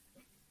 And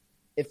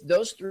if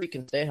those 3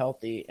 can stay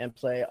healthy and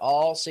play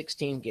all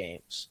 16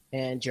 games,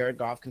 and Jared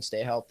Goff can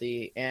stay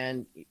healthy,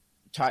 and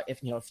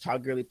if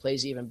Todd Gurley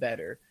plays even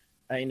better,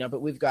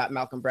 but we've got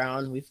Malcolm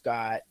Brown, we've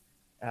got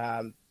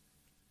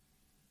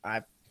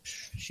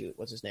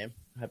what's his name?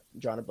 I've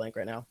drawn a blank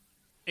right now.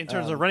 In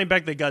terms of running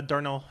back, they got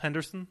Darnell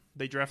Henderson.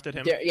 They drafted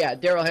him.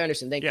 Darrell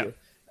Henderson. Thank you.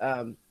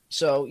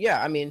 So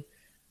yeah, I mean,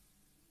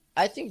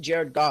 I think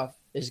Jared Goff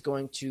is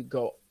going to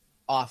go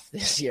off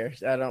this year.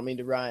 I don't mean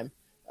to rhyme.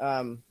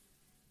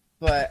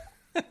 But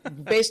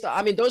based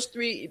on,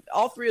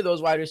 all 3 of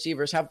those wide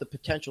receivers have the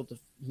potential to,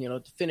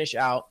 to finish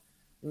out,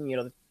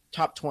 the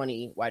top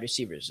 20 wide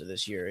receivers of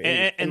this year,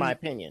 in my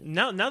opinion.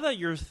 Now that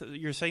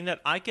you're saying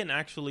that, I can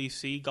actually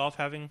see Goff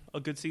having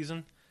a good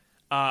season.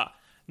 Now,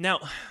 man,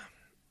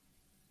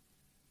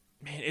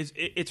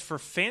 it's for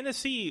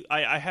fantasy.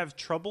 I have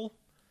trouble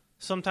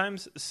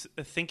sometimes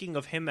thinking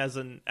of him as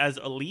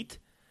elite,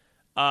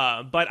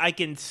 but I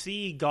can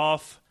see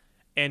Goff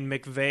and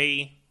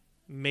McVay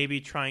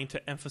maybe trying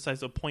to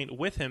emphasize a point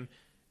with him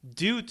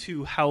due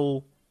to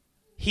how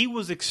he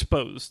was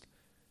exposed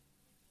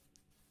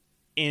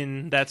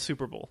in that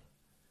Super Bowl.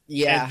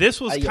 Yeah. And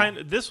this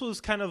was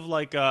kind of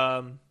like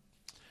Kawhi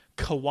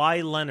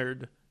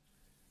Leonard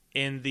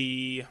in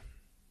the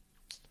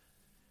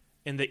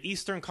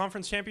Eastern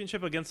Conference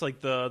Championship against like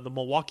the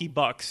Milwaukee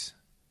Bucks,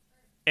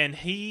 and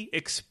he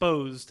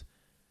exposed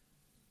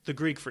the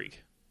Greek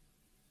Freak.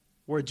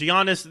 Where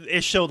Giannis,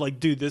 it showed like,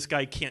 dude, this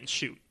guy can't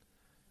shoot.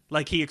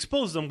 Like, he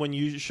exposed them when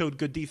you showed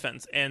good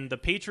defense. And the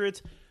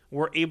Patriots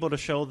were able to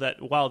show that,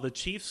 wow, the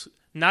Chiefs,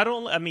 not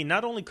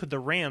only could the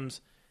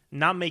Rams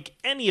not make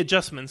any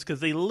adjustments because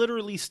they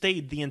literally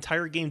stayed the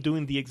entire game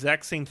doing the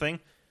exact same thing.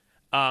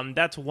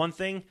 That's one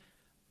thing.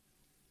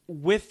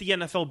 With the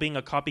NFL being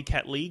a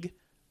copycat league,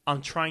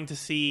 I'm trying to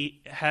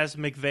see, has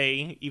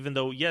McVay, even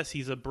though, yes,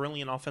 he's a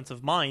brilliant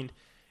offensive mind,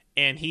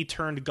 and he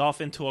turned Goff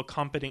into a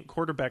competent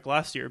quarterback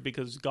last year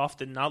because Goff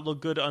did not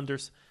look good under...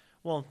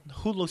 Well,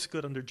 who looks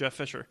good under Jeff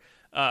Fisher?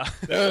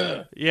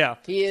 Yeah.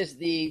 He is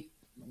the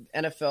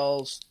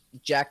NFL's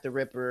Jack the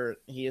Ripper.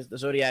 He is the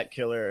Zodiac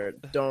Killer.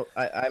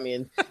 I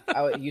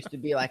used to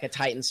be like a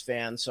Titans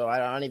fan, so I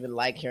don't even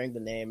like hearing the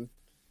name.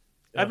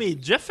 I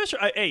mean, Jeff Fisher,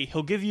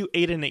 he'll give you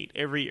 8-8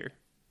 every year.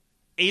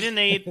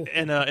 8-8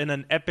 in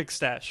an epic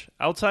stash.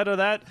 Outside of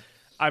that,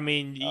 I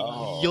mean,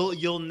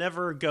 you'll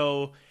never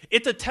go.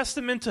 It's a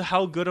testament to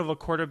how good of a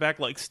quarterback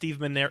like Steve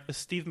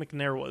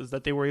McNair was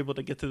that they were able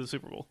to get to the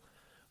Super Bowl.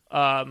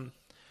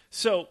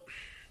 So,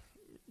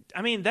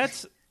 I mean,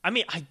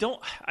 I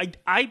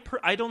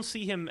don't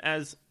see him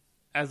as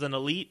an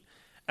elite,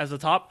 as a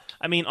top.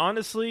 I mean,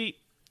 honestly,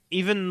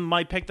 even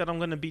my pick that I'm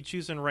going to be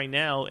choosing right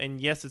now, and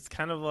yes, it's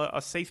kind of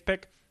a safe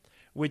pick,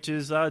 which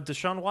is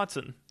Deshaun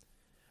Watson.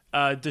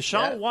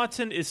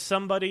 Watson is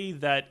somebody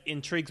that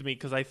intrigues me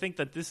because I think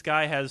that this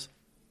guy has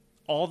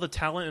all the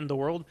talent in the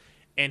world,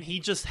 and he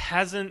just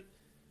hasn't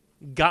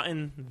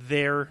gotten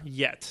there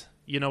yet.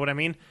 You know what I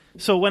mean?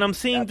 So when I'm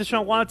seeing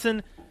Deshaun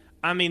Watson,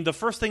 I mean, the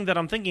first thing that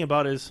I'm thinking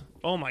about is,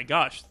 oh my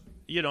gosh,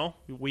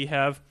 we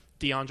have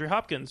DeAndre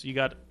Hopkins. You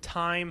got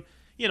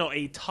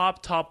a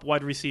top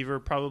wide receiver,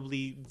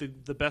 probably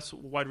the best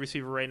wide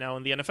receiver right now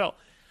in the NFL.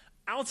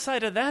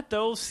 Outside of that,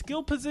 though,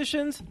 skill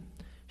positions,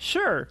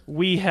 sure,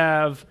 we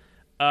have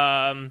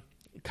Will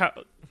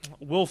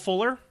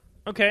Fuller.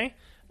 Okay,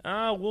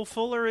 Will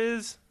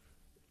Fuller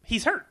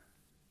he's hurt.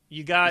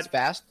 You got He's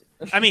fast.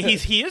 I mean,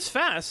 he is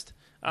fast.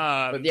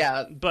 But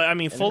I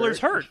mean, Fuller's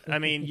hurt. I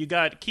mean, you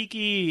got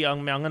Kiki.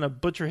 I'm gonna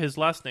butcher his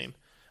last name.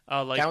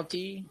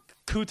 County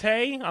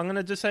Kute. I'm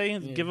gonna just say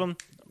give him.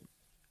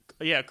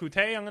 Yeah,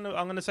 Kute.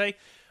 I'm gonna say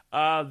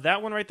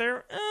that one right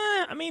there.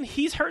 I mean,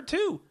 he's hurt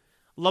too.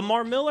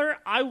 Lamar Miller.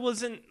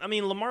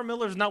 Lamar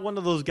Miller's not one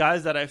of those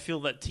guys that I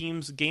feel that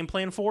teams game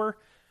plan for.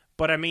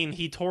 But I mean,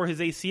 he tore his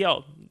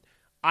ACL.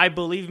 I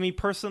believe me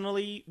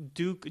personally,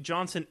 Duke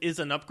Johnson is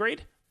an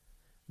upgrade.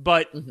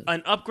 But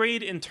an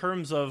upgrade in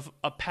terms of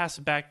a pass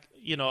back,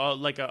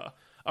 like a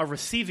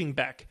receiving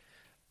back.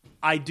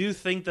 I do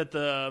think that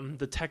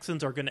the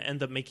Texans are going to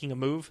end up making a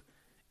move.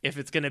 If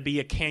it's going to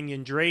be a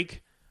Kenyon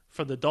Drake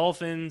for the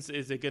Dolphins,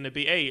 is it going to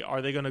be,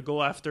 are they going to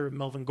go after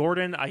Melvin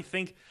Gordon? I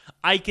think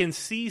I can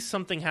see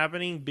something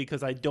happening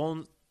because I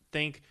don't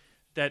think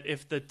that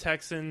if the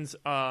Texans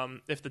are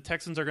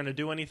going to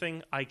do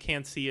anything, I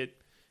can't see it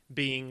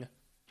being,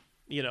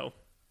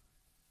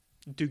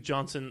 Duke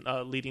Johnson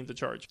leading the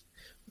charge.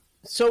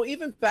 So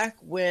even back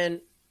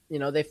when,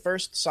 they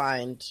first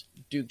signed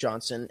Duke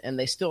Johnson and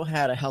they still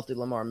had a healthy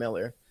Lamar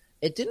Miller,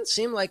 it didn't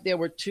seem like they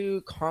were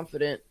too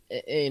confident,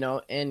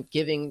 in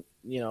giving,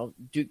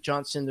 Duke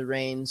Johnson the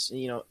reins,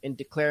 in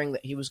declaring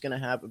that he was going to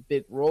have a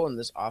big role in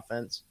this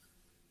offense.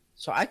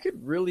 So I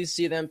could really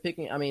see them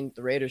picking. I mean,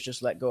 the Raiders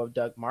just let go of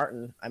Doug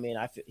Martin. I mean,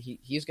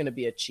 he's going to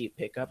be a cheap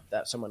pickup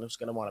that someone was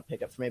going to want to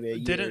pick up for maybe a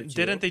year or two.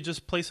 Didn't they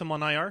just place him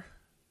on IR?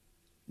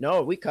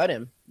 No, we cut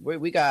him.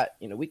 We cut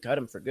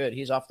him for good.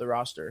 He's off the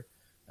roster.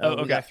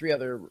 Okay. We got three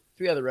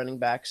other running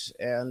backs,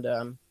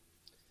 and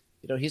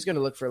he's going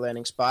to look for a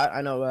landing spot.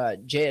 I know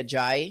Jay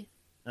Ajayi.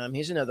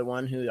 He's another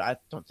one who I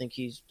think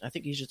he's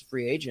just a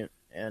free agent,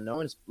 and no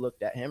one's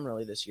looked at him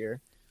really this year.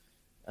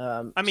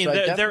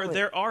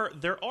 There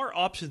are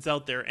options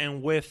out there,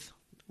 and with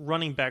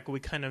running back, we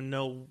kind of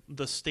know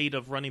the state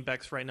of running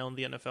backs right now in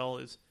the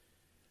NFL is.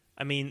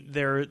 I mean,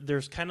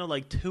 there's kind of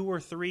like 2 or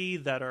 3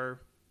 that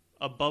are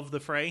above the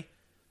fray.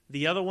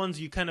 The other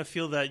ones, you kind of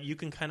feel that you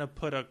can kind of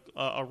put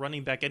a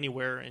running back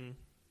anywhere, and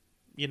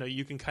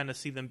you can kind of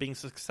see them being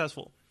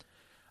successful.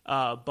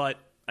 But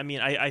I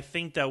mean, I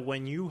think that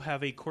when you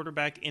have a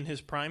quarterback in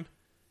his prime,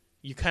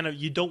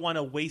 you don't want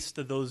to waste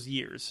those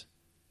years,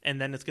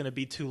 and then it's going to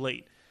be too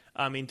late.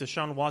 I mean,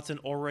 Deshaun Watson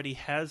already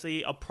has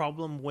a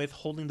problem with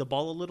holding the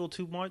ball a little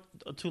too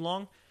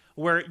long,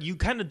 where you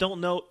kind of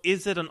don't know,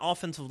 is it an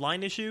offensive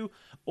line issue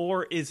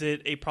or is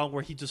it a problem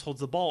where he just holds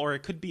the ball, or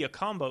it could be a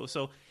combo.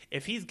 So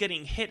if he's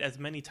getting hit as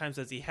many times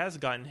as he has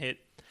gotten hit,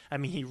 I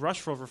mean, he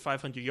rushed for over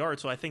 500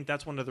 yards. So I think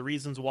that's one of the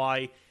reasons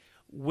why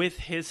with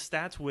his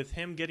stats, with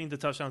him getting the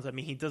touchdowns, I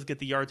mean, he does get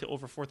the yard to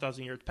over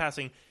 4,000 yards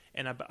passing,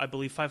 and I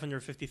believe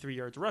 553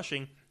 yards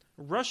rushing.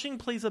 Rushing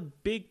plays a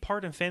big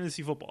part in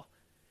fantasy football.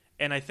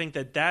 And I think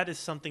that is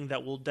something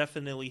that will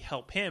definitely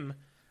help him,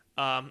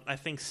 I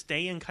think,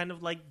 stay in kind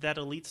of like that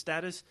elite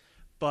status.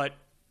 But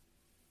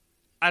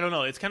I don't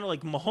know. It's kind of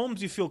like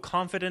Mahomes you feel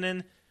confident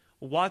in.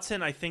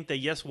 Watson, I think that,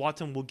 yes,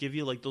 Watson will give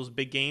you like those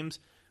big games.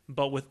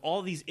 But with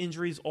all these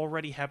injuries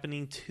already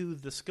happening to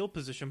the skill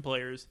position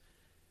players,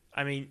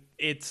 I mean,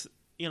 it's,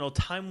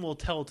 time will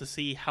tell to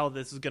see how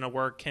this is going to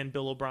work. Can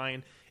Bill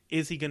O'Brien,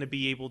 is he going to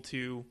be able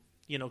to,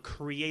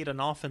 create an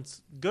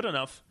offense good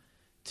enough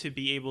to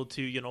be able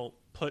to,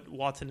 put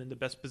Watson in the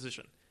best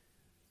position?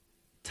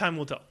 Time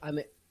will tell.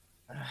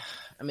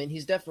 I mean,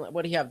 he's definitely,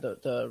 what do you have?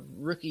 The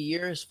rookie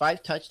year is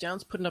 5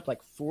 touchdowns, putting up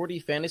like 40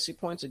 fantasy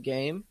points a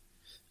game.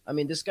 I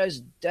mean, this guy's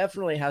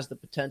definitely has the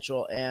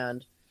potential,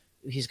 and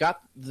he's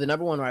got the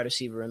number 1 wide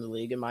receiver in the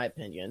league, in my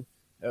opinion,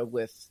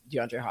 with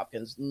DeAndre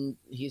Hopkins.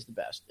 He's the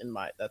best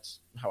that's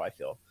how I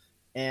feel.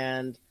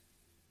 And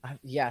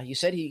you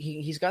said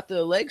he's got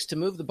the legs to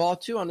move the ball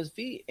too on his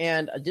feet.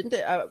 And didn't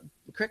they,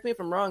 correct me if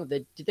I'm wrong,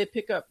 did they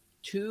pick up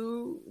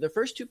the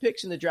first 2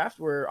 picks in the draft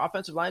were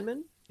offensive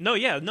linemen?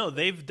 No,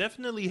 they've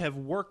definitely have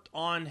worked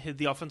on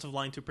the offensive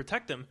line to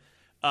protect him.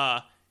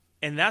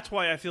 And that's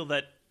why I feel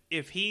that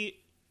if he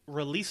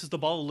releases the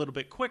ball a little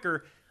bit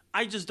quicker,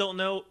 I just don't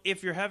know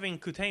if you're having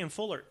Kute and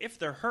Fuller, if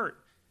they're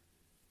hurt.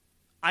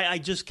 I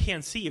just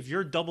can't see if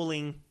you're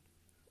doubling.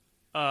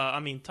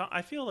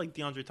 I feel like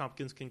DeAndre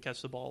Hopkins can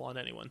catch the ball on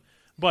anyone.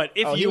 But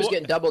if he was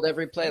getting doubled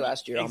every play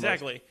last year.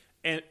 Exactly. Almost.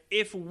 And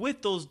if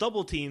with those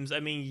double teams, I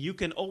mean, you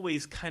can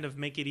always kind of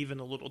make it even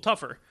a little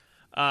tougher.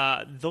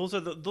 Those are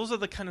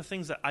the kind of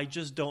things that I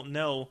just don't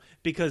know,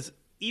 because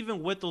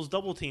even with those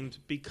double teams,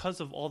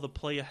 because of all the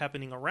play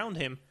happening around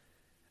him,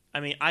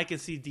 I mean, I can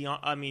see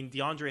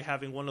DeAndre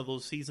having one of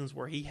those seasons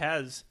where he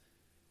has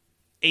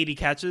 80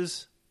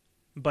 catches,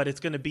 but it's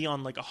going to be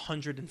on like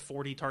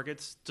 140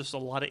 targets, just a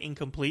lot of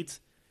incompletes,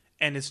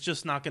 and it's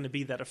just not going to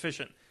be that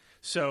efficient.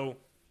 So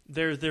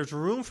there's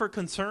room for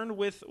concern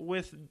with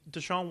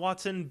Deshaun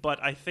Watson,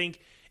 but I think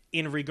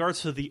in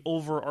regards to the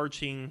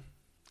overarching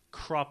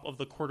crop of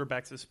the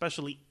quarterbacks,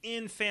 especially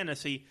in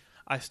fantasy,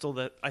 I still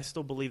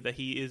believe that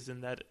he is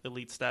in that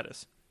elite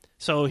status.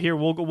 So here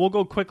we'll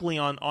go quickly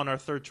on our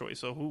third choice.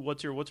 So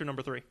what's your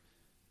number 3?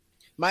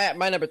 My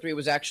number 3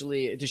 was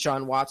actually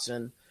Deshaun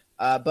Watson,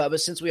 but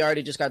since we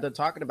already just got done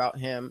talking about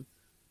him,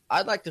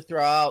 I'd like to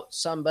throw out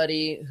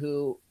somebody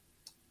who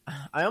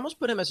I almost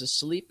put him as a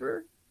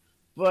sleeper,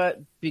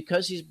 but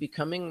because he's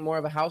becoming more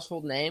of a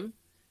household name,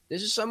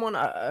 this is someone,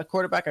 a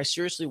quarterback I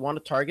seriously want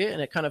to target,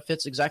 and it kind of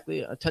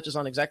touches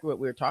on exactly what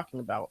we were talking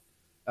about.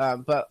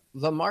 But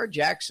Lamar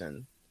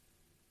Jackson,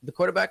 the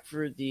quarterback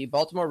for the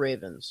Baltimore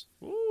Ravens,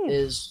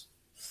 is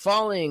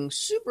falling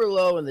super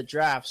low in the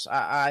drafts.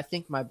 I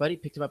think my buddy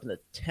picked him up in the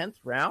 10th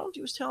round,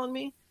 he was telling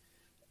me.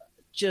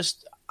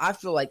 I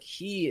feel like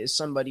he is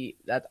somebody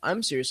that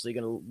I'm seriously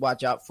going to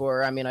watch out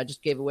for. I mean, I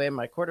just gave away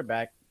my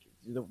quarterback,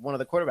 one of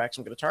the quarterbacks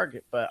I'm going to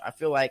target, but I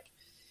feel like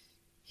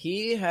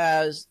he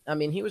was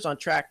on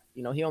track.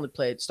 He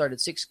only started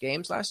 6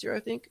 games last year,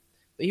 I think,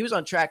 but he was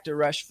on track to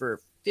rush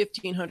for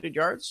 1,500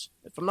 yards,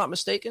 if I'm not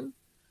mistaken,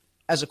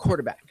 as a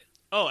quarterback.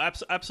 Oh,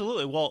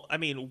 absolutely. Well, I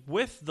mean,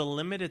 with the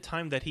limited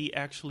time that he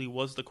actually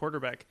was the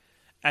quarterback,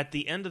 at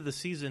the end of the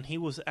season, he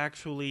was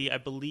actually, I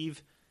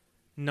believe,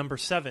 number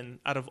 7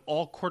 out of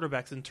all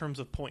quarterbacks in terms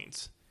of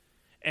points.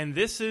 And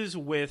this is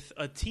with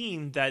a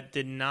team that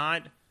did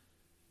not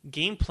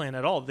game plan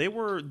at all.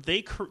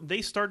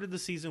 They started the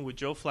season with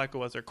Joe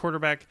Flacco as their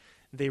quarterback.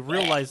 They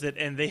realized it,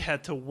 and they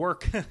had to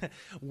work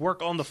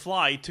on the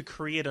fly to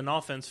create an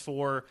offense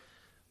for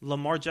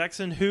Lamar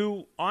Jackson,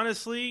 who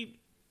honestly,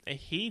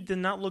 he did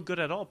not look good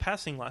at all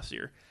passing last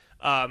year.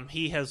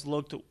 He has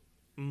looked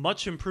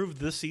much improved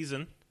this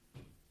season.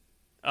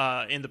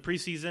 In the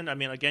preseason, I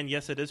mean, again,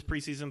 yes, it is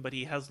preseason, but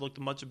he has looked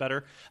much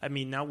better. I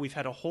mean, now we've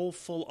had a whole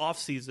full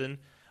offseason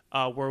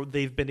where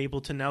they've been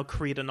able to now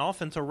create an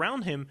offense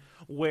around him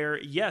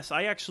where, yes,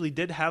 I actually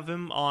did have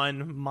him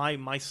on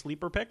my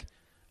sleeper pick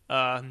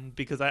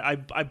because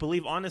I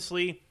believe,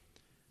 honestly,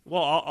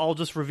 well, I'll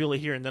just reveal it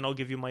here, and then I'll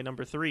give you my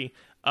number 3,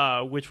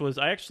 which was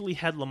I actually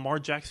had Lamar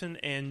Jackson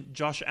and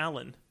Josh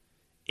Allen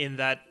in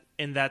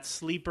that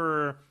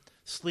sleeper,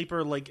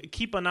 like,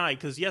 keep an eye,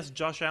 because, yes,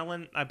 Josh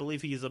Allen, I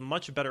believe he is a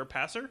much better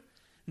passer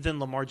than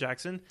Lamar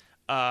Jackson.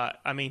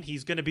 I mean,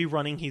 he's going to be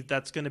running.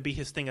 That's going to be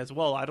his thing as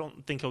well. I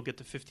don't think he'll get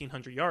to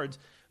 1,500 yards,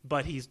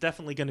 but he's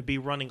definitely going to be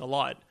running a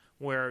lot,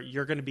 where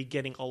you're going to be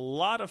getting a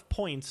lot of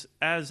points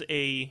as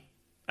a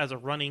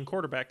running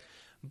quarterback.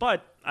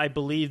 But I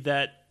believe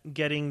that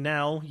getting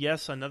now,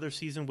 yes, another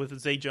season with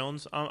Zay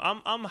Jones.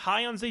 I'm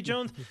high on Zay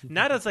Jones,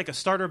 not as like a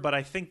starter, but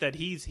I think that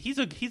he's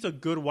a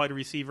good wide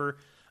receiver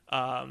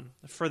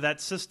for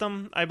that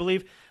system, I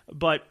believe.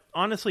 But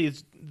honestly,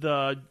 it's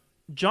the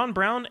John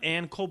Brown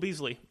and Cole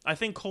Beasley. I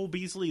think Cole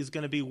Beasley is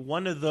going to be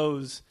one of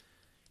those.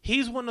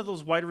 He's one of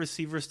those wide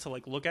receivers to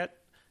like look at,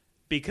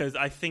 because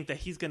I think that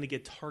he's going to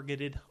get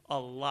targeted a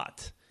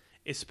lot,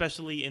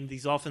 especially in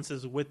these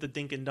offenses with the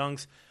dink and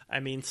dunks. I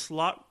mean,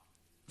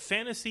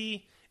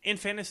 fantasy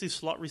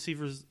slot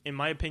receivers, in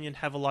my opinion,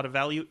 have a lot of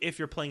value if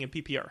you're playing in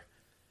PPR.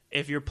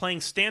 If you're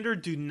playing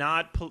standard, do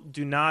not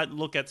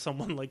look at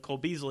someone like Cole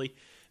Beasley,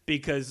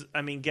 because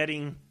I mean,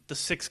 getting the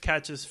 6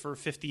 catches for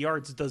 50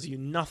 yards does you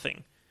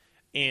nothing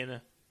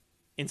in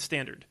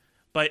standard.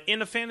 But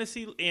in a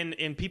fantasy, in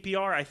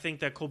PPR, I think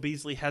that Cole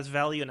Beasley has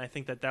value, and I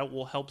think that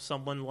will help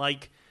someone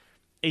like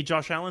a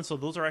Josh Allen. So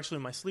those are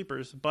actually my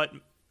sleepers. But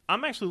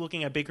I'm actually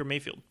looking at Baker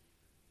Mayfield.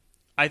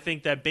 I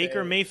think that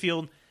Baker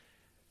Mayfield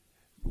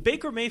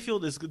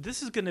is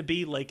going to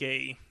be like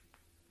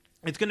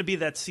it's going to be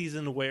that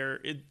season where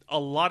a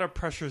lot of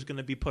pressure is going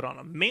to be put on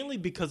him, mainly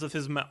because of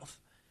his mouth.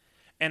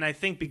 And I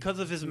think because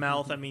of his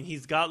mouth, I mean,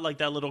 he's got like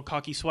that little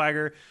cocky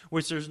swagger,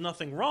 which there's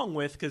nothing wrong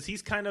with, because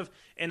he's kind of,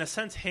 in a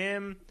sense,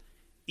 him,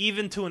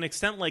 even to an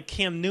extent like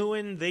Cam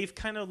Newton, they've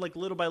kind of like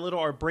little by little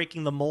are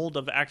breaking the mold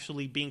of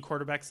actually being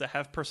quarterbacks that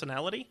have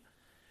personality.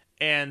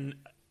 And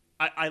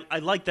I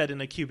like that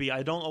in a QB.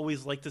 I don't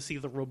always like to see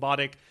the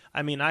robotic.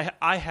 I mean,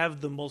 I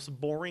have the most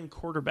boring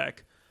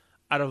quarterback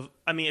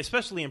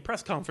especially in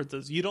press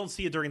conferences. You don't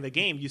see it during the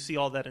game. You see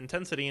all that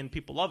intensity and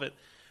people love it.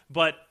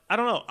 But I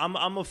don't know.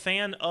 I'm a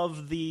fan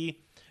of the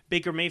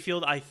Baker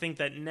Mayfield. I think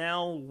that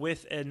now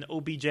with an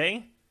OBJ,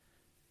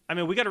 I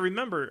mean, we got to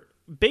remember,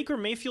 Baker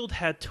Mayfield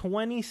had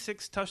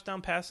 26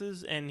 touchdown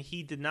passes, and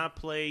he did not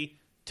play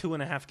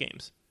 2.5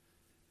 games.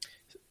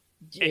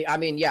 I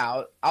mean,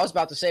 yeah, I was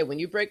about to say, when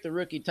you break the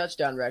rookie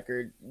touchdown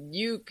record,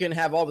 you can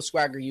have all the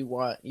swagger you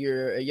want.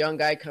 You're a young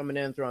guy coming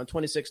in throwing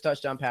 26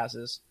 touchdown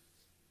passes.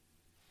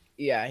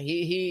 Yeah,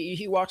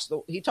 he talks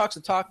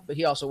the talk, but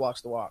he also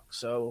walks the walk.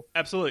 So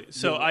absolutely.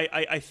 So yeah.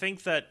 I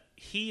think that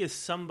he is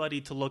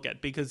somebody to look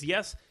at, because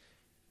yes,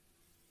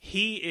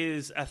 he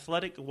is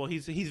athletic. Well,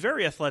 he's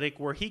very athletic,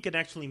 where he can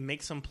actually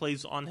make some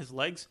plays on his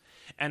legs.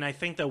 And I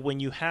think that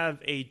when you have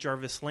a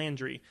Jarvis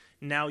Landry,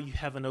 Now you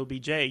have an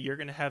OBJ. You're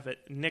going to have a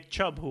Nick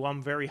Chubb, who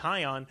I'm very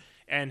high on.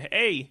 And,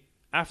 hey,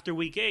 after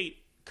week 8,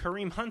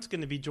 Kareem Hunt's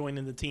going to be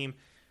joining the team.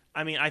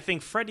 I mean, I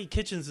think Freddie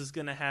Kitchens is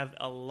going to have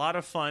a lot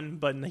of fun,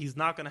 but he's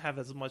not going to have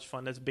as much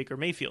fun as Baker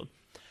Mayfield.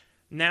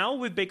 Now,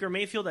 with Baker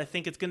Mayfield, I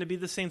think it's going to be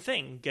the same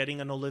thing.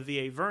 Getting an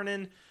Olivier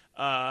Vernon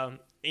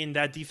in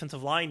that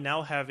defensive line,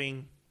 now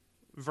having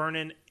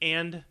Vernon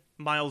and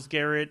Myles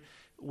Garrett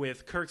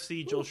with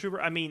Kirksey, Joel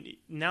Schubert. I mean,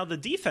 now the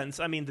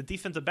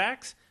defensive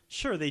backs,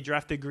 sure, they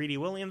drafted Greedy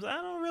Williams. I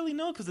don't really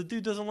know because the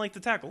dude doesn't like to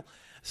tackle.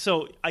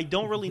 So I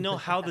don't really know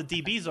how the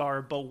DBs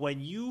are, but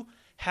when you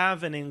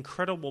have an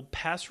incredible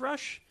pass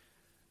rush,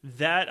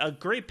 that a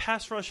great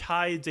pass rush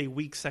hides a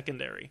weak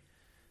secondary.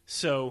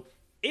 So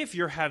if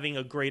you're having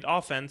a great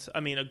offense,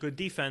 a good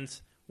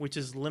defense, which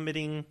is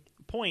limiting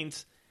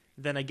points,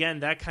 then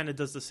again, that kind of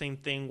does the same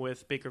thing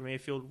with Baker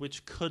Mayfield,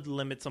 which could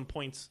limit some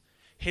points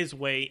his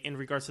way in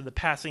regards to the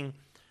passing.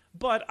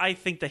 But I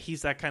think that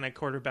he's that kind of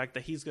quarterback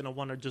that he's going to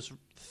want to just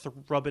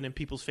rub it in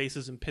people's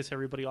faces and piss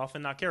everybody off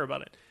and not care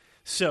about it.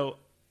 So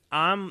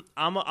I'm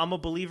a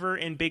believer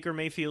in Baker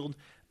Mayfield.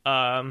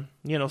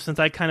 Since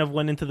I kind of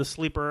went into the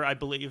sleeper, I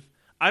believe.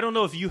 I don't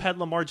know if you had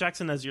Lamar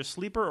Jackson as your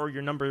sleeper or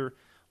your number,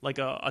 like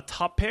a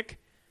top pick.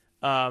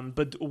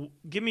 But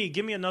give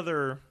me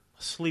another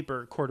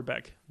sleeper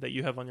quarterback that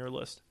you have on your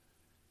list.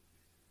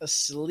 A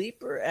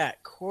sleeper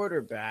at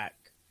quarterback.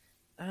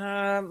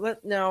 I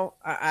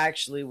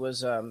actually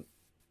was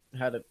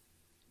had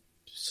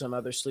some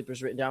other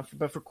sleepers written down,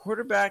 but for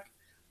quarterback,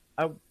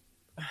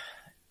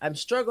 I'm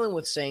struggling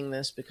with saying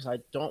this because I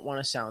don't want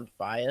to sound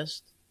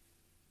biased.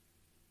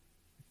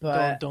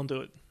 But don't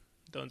do it.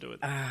 Don't do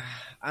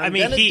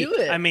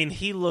it.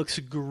 He looks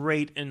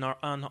great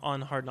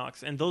on Hard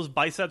Knocks, and those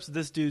biceps.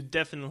 This dude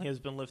definitely has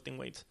been lifting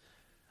weights.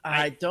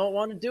 I don't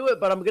want to do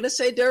it, but I'm going to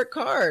say Derek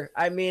Carr.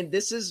 I mean,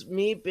 this is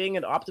me being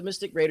an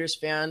optimistic Raiders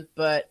fan,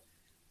 but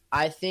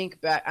I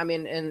think back. I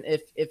mean, and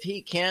if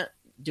he can't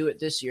do it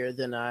this year,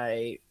 then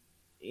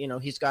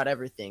he's got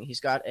everything.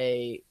 He's got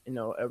a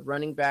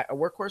running back, a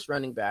workhorse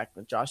running back,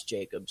 Josh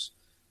Jacobs.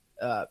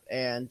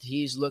 And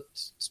he's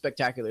looked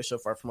spectacular so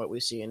far from what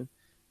we've seen.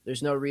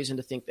 There's no reason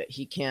to think that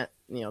he can't,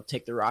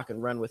 take the rock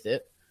and run with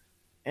it.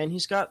 And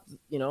he's got,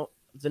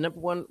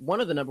 one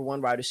of the number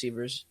one wide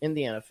receivers in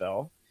the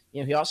NFL.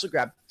 He also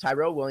grabbed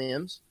Tyrell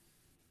Williams,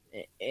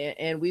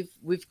 and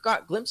we've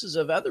got glimpses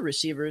of other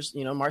receivers.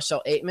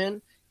 Marcel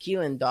Aitman,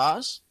 Keelan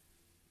Doss.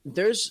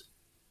 There's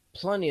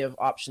plenty of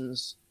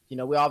options.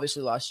 We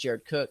obviously lost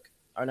Jared Cook,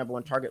 our number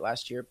one target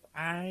last year.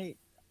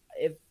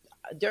 If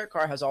Derek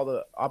Carr has all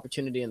the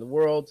opportunity in the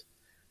world,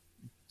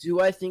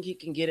 do I think he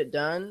can get it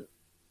done?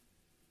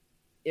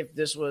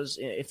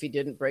 If he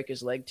didn't break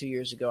his leg 2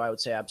 years ago, I would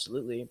say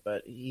absolutely,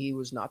 but he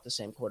was not the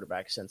same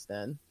quarterback since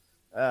then.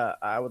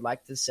 I would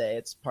like to say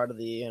it's part of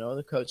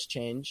the coach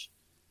change,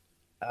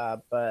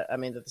 but I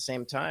mean at the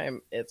same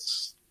time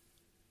it's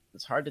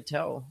hard to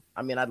tell.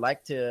 I mean, I'd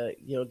like to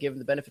give him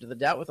the benefit of the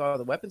doubt with all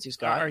the weapons he's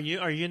got. Are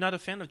you not a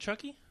fan of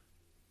Chucky,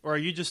 or are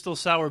you just still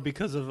sour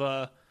because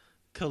of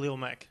Khalil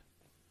Mack?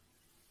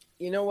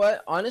 You know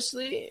what?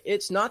 Honestly,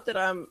 it's not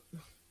that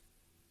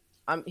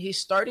he's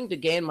starting to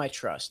gain my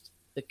trust.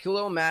 The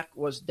Khalil Mack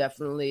was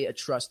definitely a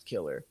trust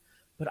killer.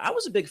 But I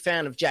was a big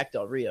fan of Jack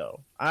Del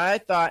Rio. I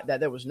thought that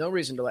there was no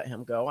reason to let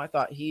him go. I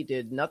thought he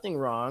did nothing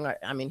wrong.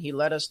 I mean, he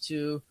led us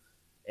to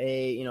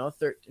a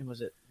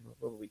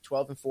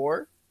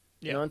 12-4,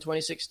 in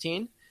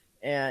 2016,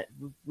 and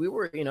we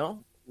were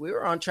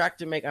on track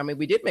to make. I mean,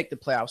 we did make the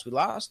playoffs. We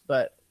lost,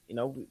 but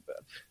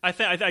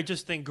I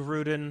just think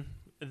Gruden,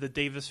 the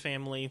Davis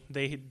family,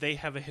 they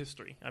have a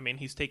history. I mean,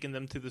 he's taken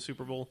them to the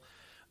Super Bowl.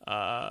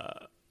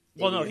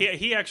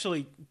 He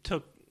actually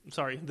took.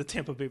 Sorry, the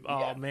Tampa Bay. Oh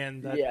yeah.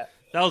 Man,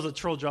 that was a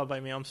troll job by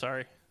me. I'm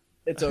sorry.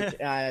 It's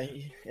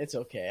okay. It's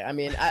okay. I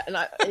mean,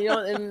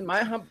 in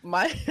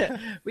my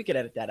we could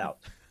edit that out.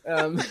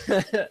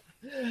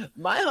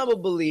 My humble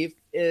belief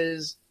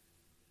is,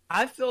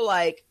 I feel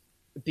like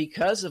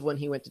because of when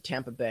he went to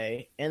Tampa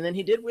Bay and then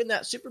he did win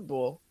that Super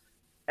Bowl,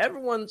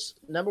 everyone's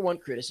number one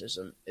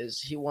criticism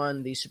is he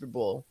won the Super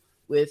Bowl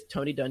with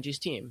Tony Dungy's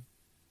team.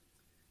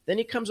 Then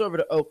he comes over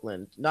to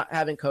Oakland, not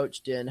having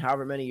coached in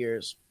however many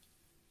years.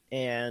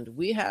 And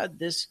we had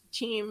this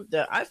team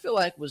that I feel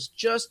like was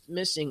just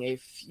missing a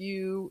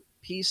few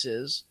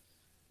pieces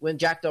when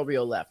Jack Del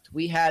Rio left.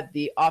 We had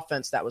the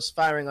offense that was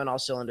firing on all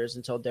cylinders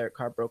until Derek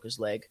Carr broke his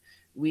leg.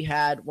 We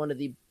had one of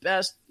the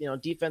best,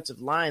 defensive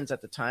lines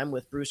at the time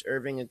with Bruce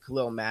Irving and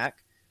Khalil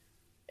Mack.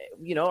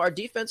 Our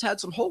defense had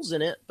some holes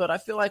in it, but I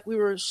feel like we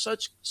were so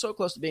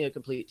close to being a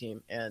complete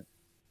team. And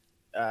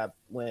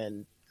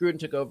when Gruden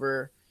took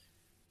over,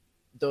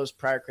 those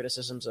prior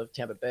criticisms of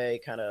Tampa Bay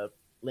kind of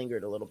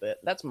lingered a little bit.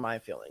 That's my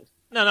feeling.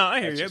 No,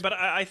 I hear you, but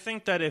I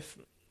think that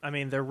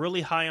they're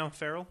really high on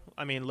Farrell.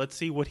 I mean, let's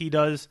see what he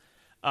does.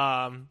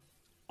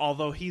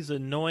 Although he's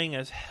annoying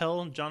as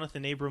hell,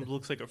 Jonathan Abrams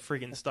looks like a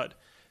friggin' stud.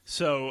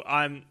 So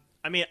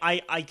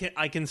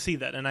I can see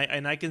that,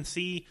 and I can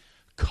see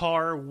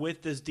Carr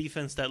with this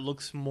defense that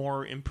looks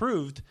more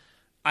improved.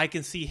 I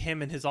can see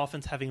him and his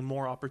offense having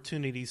more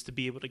opportunities to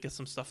be able to get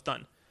some stuff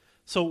done.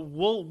 So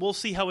we'll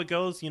see how it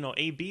goes.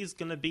 AB is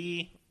going to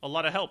be a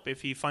lot of help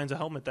if he finds a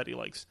helmet that he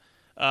likes.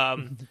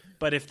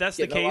 But if that's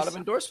the case, a lot of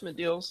endorsement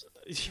deals.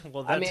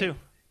 Well, that too.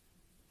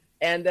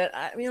 And that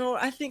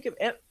I think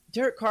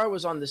Derek Carr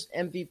was on this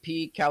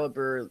MVP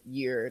caliber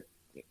year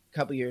a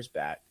couple years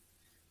back.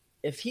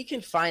 If he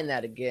can find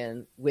that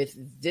again with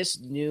this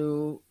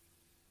new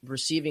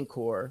receiving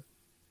core,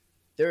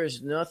 there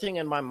is nothing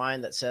in my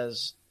mind that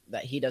says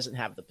that he doesn't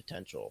have the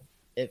potential.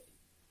 If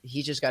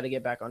he's just got to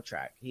get back on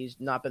track. He's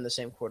not been the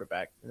same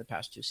quarterback in the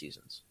past 2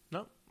 seasons.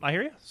 No, I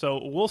hear you.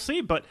 So we'll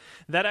see. But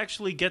that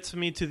actually gets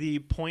me to the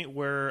point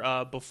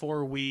where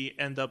before we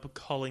end up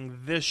calling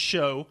this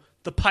show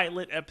the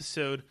pilot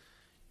episode,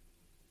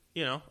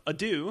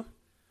 adieu,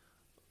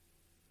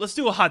 let's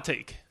do a hot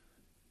take.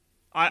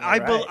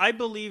 I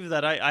believe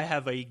that I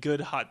have a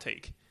good hot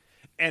take.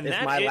 And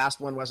if my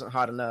last one wasn't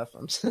hot enough,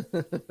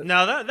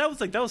 no,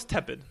 that was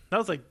tepid. That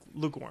was like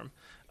lukewarm.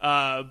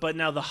 But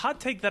now the hot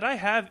take that I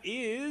have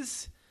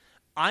is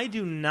I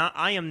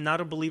am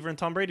not a believer in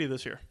Tom Brady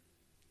this year.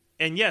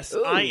 And yes,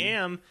 ooh, I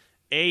am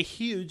a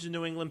huge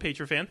New England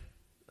Patriot fan.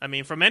 I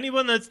mean, from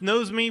anyone that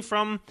knows me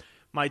from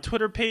my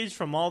Twitter page,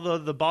 from all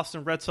the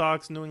Boston Red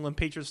Sox, New England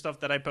Patriots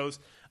stuff that I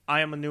post,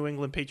 I am a New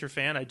England Patriot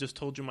fan. I just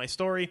told you my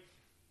story.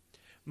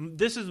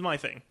 This is my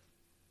thing.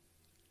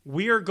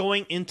 We are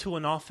going into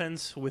an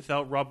offense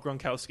without Rob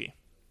Gronkowski.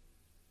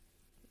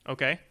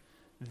 Okay?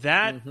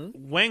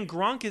 When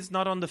Gronk is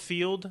not on the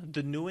field,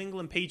 the New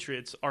England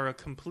Patriots are a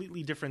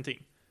completely different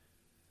team.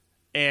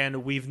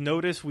 And we've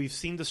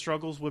seen the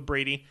struggles with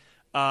Brady.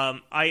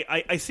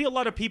 I see a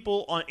lot of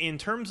people in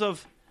terms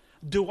of,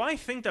 do I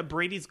think that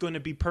Brady's going to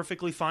be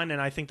perfectly fine?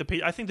 And I think the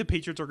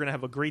Patriots are going to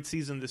have a great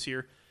season this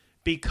year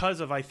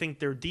because I think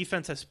their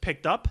defense has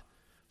picked up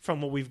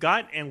from what we've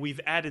got and we've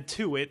added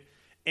to it.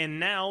 And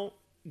now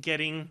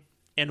in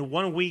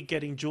 1 week,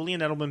 getting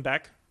Julian Edelman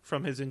back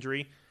from his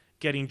injury,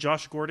 getting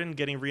Josh Gordon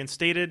getting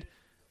reinstated.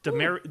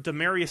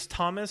 Demaryius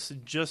Thomas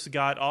just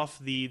got off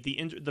the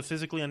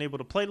physically unable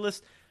to play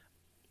list.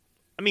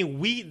 I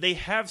mean, they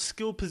have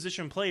skill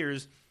position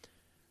players,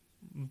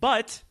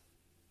 but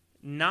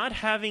not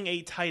having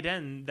a tight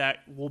end that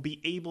will be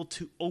able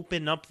to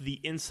open up the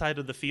inside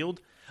of the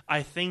field,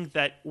 I think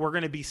that we're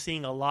going to be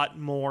seeing a lot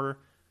more,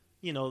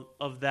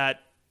 of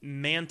that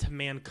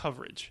man-to-man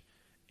coverage.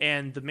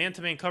 And the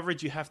man-to-man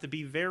coverage, you have to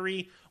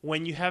be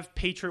when you have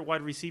Patriot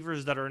wide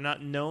receivers that are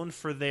not known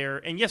for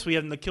and yes, we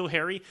have N'Keal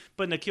Harry,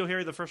 but N'Keal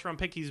Harry, the first-round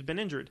pick, he's been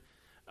injured.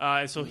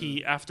 So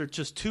he, after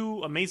just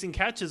 2 amazing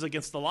catches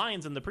against the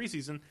Lions in the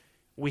preseason,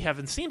 we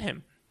haven't seen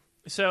him.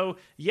 So,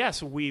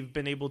 yes, we've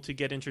been able to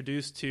get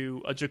introduced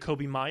to a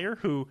Jacoby Meyer,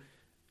 who,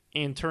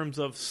 in terms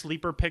of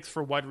sleeper picks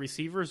for wide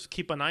receivers,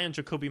 keep an eye on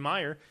Jacoby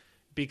Meyer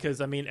because,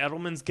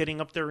 Edelman's getting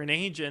up there in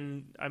age,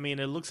 and,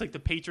 it looks like the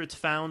Patriots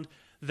found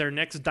their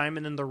next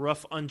diamond in the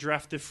rough,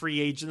 undrafted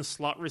free agent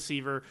slot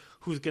receiver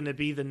who's going to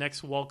be the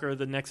next Walker,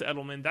 the next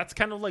Edelman. That's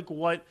kind of like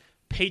what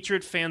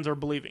Patriot fans are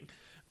believing.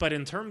 But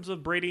in terms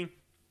of Brady,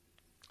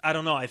 I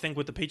don't know. I think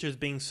with the Patriots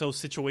being so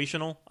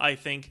situational, I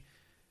think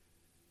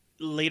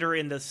later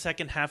in the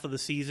second half of the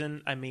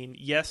season,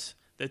 yes,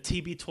 the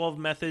TB12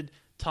 method,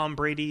 Tom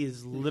Brady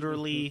is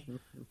literally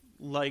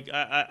like,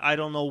 I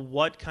don't know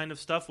what kind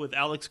of stuff with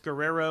Alex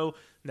Guerrero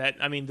that,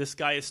 this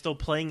guy is still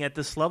playing at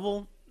this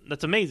level.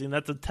 That's amazing.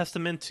 That's a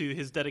testament to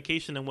his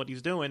dedication and what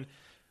he's doing.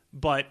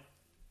 But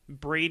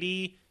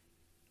Brady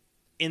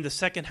in the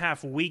second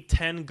half, week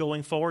 10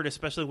 going forward,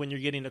 especially when you're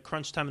getting to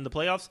crunch time in the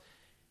playoffs,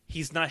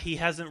 he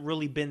hasn't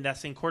really been that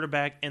same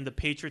quarterback, and the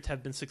Patriots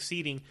have been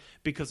succeeding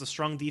because of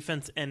strong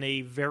defense and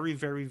a very,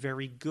 very,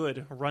 very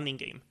good running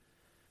game.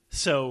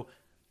 So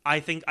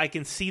I think I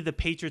can see the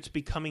Patriots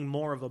becoming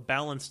more of a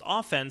balanced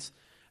offense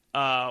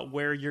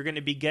where you're going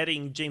to be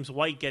getting James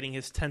White getting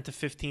his 10 to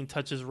 15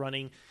 touches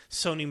running.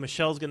 Sony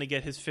Michel's going to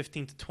get his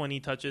 15 to 20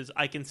 touches.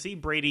 I can see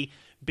Brady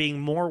being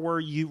more where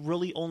you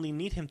really only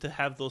need him to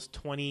have those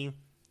 25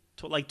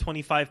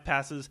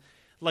 passes.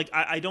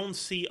 I don't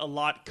see a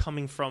lot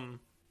coming from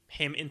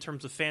him in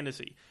terms of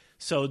fantasy.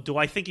 So do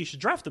I think you should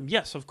draft him?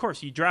 Yes, of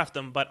course you draft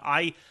him, but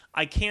I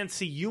can't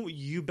see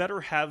you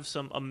better have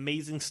some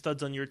amazing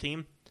studs on your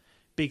team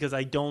because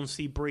I don't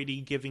see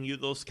Brady giving you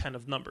those kind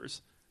of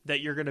numbers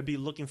that you're going to be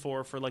looking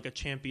for like a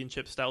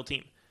championship style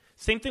team.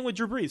 Same thing with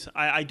Drew Brees.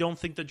 I don't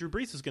think that Drew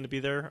Brees is going to be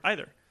there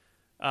either.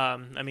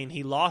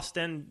 He lost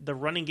and the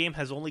running game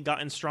has only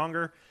gotten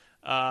stronger.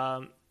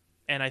 And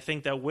I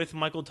think that with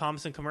Michael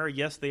Thomas and Kamara,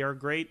 yes, they are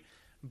great,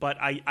 but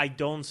I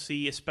don't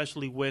see,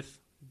 especially with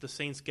the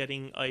Saints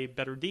getting a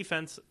better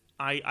defense,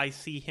 I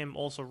see him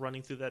also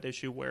running through that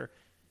issue where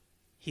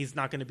he's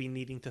not going to be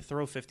needing to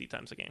throw 50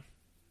 times a game.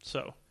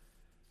 So,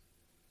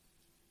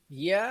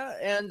 yeah,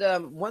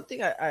 and one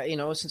thing I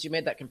since you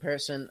made that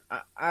comparison,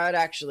 I'd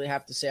actually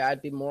have to say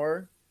I'd be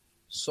more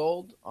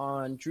sold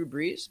on Drew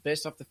Brees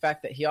based off the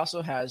fact that he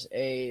also has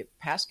a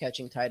pass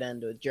catching tight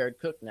end with Jared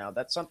Cook now.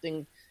 That's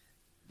something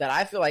that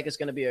I feel like is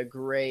going to be a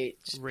great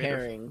Raider,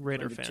 pairing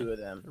Raider for the fan. two of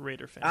them.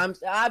 Raider fan.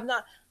 I'm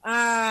not.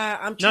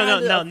 I'm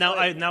trying No.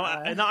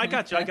 I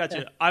got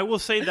you. I will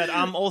say that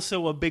I'm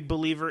also a big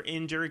believer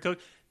in Jared Cook.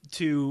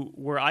 To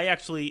where I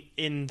actually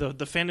in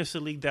the fantasy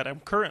league that I'm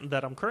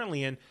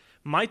currently in,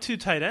 my two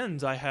tight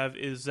ends I have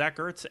is Zach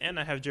Ertz and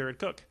I have Jared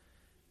Cook,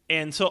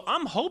 and so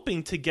I'm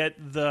hoping to get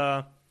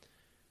the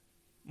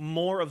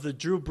more of the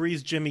Drew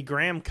Brees, Jimmy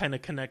Graham kind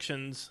of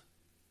connections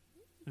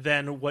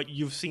than what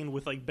you've seen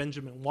with like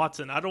Benjamin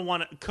Watson. I don't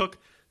want Cook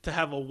to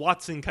have a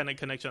Watson kind of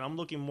connection. I'm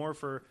looking more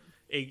for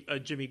a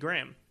Jimmy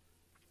Graham.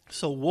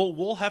 So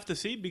we'll have to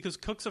see because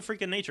Cook's a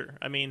freak of nature.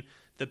 I mean,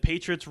 the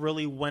Patriots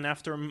really went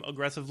after him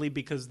aggressively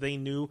because they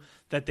knew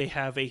that they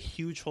have a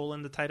huge hole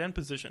in the tight end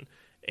position.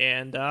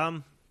 And,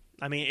 I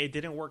mean, it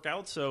didn't work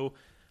out, so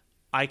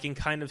I can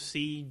kind of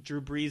see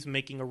Drew Brees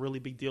making a really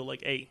big deal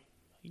like, hey,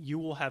 you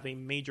will have a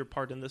major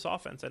part in this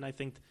offense. And I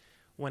think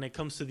when it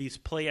comes to these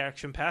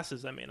play-action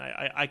passes, I mean,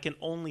 I can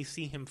only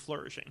see him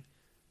flourishing.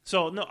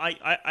 So, no,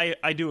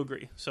 I do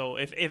agree. So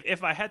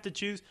if I had to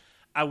choose,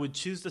 I would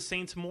choose the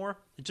Saints more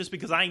just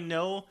because I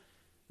know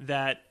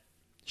that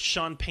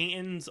Sean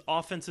Payton's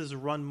offenses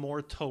run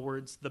more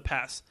towards the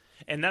pass.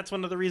 And that's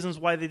one of the reasons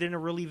why they didn't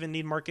really even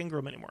need Mark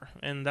Ingram anymore.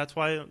 And that's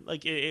why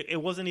like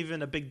it wasn't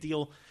even a big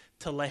deal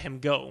to let him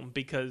go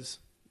because,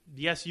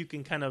 yes, you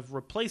can kind of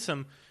replace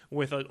him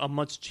with a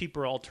much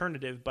cheaper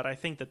alternative, but I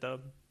think that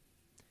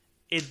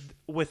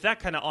with that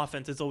kind of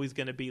offense, it's always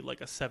going to be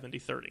like a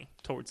 70-30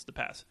 towards the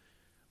pass.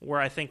 Where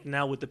I think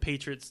now with the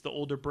Patriots, the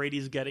older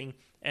Brady's getting,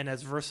 and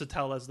as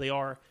versatile as they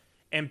are,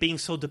 and being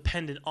so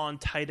dependent on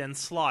tight end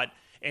slot,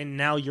 and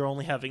now you're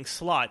only having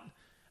slot,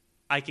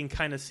 I can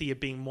kind of see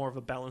it being more of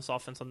a balanced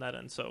offense on that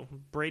end. So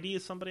Brady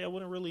is somebody I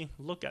wouldn't really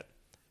look at.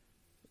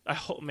 I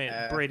hope,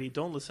 man, Brady,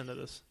 don't listen to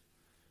this.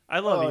 I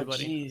love you,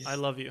 buddy. Geez. I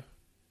love you.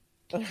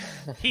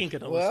 He ain't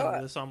going to listen to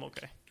this, so I'm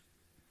okay.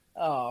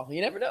 Oh, you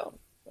never know.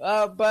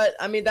 But,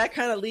 I mean, that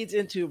kind of leads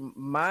into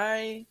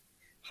my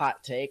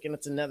hot take, and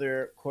it's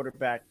another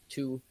quarterback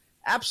to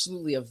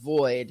absolutely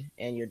avoid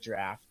in your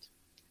draft.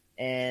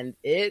 And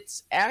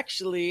it's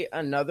actually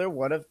another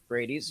one of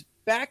Brady's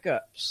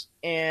backups.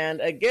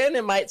 And again,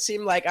 it might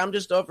seem like I'm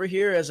just over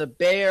here as a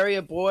Bay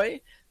Area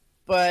boy,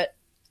 but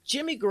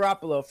Jimmy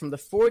Garoppolo from the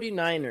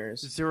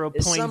 49ers 0.00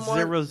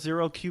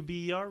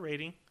 QBR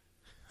rating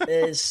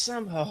is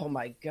oh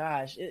my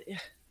gosh.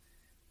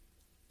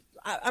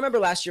 I remember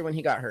last year when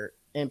he got hurt.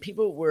 And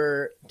people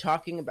were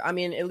talking about, I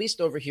mean, at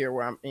least over here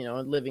where I'm,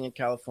 living in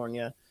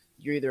California,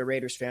 you're either a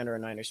Raiders fan or a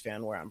Niners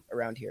fan where I'm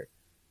around here.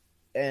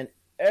 And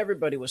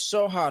everybody was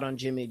so hot on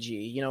Jimmy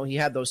G. He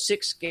had those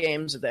 6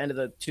 games at the end of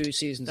the 2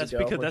 seasons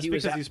ago. That's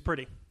because he's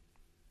pretty.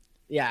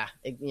 Yeah.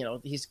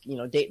 He's,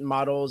 dating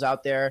models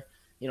out there,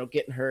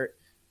 getting hurt,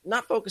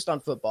 not focused on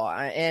football.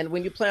 And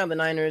when you play on the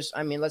Niners,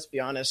 I mean, let's be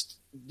honest,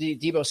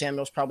 Deebo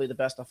Samuel's probably the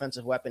best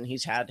offensive weapon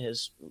he's had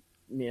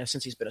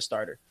since he's been a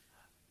starter.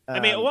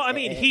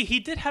 He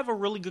did have a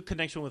really good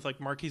connection with like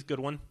Marquise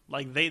Goodwin.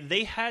 Like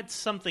they had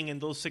something in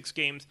those 6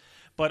 games.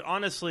 But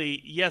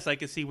honestly, yes, I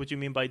can see what you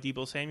mean by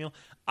Deebo Samuel.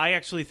 I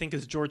actually think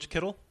it's George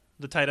Kittle,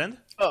 the tight end.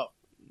 Oh,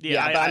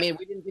 yeah. But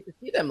we didn't get to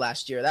see them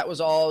last year. That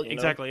was all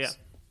exactly. Yeah.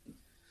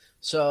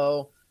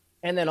 So,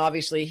 and then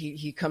obviously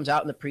he comes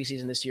out in the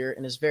preseason this year,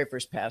 and his very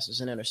first pass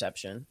is an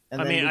interception.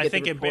 And I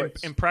think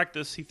in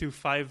practice he threw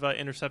 5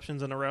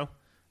 interceptions in a row.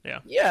 Yeah.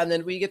 Yeah, and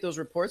then we get those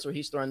reports where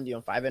he's throwing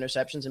 5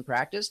 interceptions in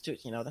practice to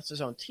that's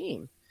his own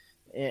team.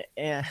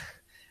 And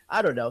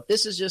I don't know.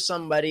 This is just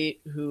somebody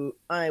who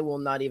I will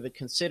not even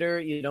consider,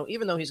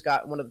 even though he's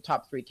got one of the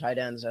top 3 tight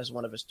ends as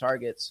one of his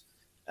targets.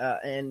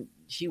 And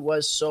he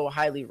was so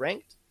highly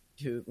ranked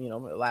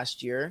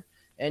last year.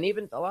 And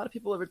even a lot of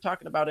people were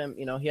talking about him,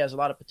 he has a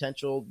lot of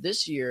potential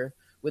this year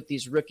with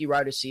these rookie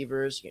wide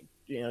receivers,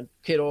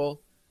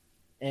 Kittle,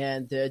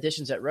 and the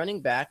additions at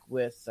running back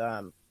with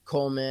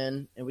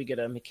Coleman, and we get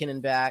a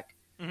McKinnon back.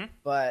 Mm-hmm.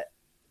 But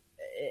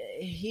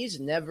he's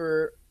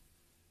never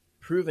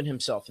proven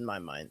himself in my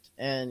mind.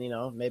 And,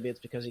 maybe it's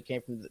because he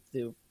came from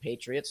the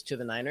Patriots to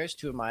the Niners,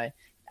 2 of my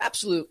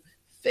absolute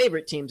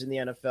favorite teams in the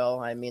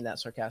NFL. I mean that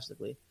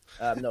sarcastically.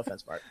 No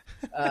offense, Mark.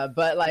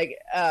 But,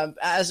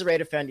 as a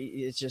Raider fan,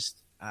 it's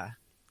just I'm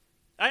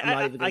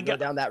not even going to go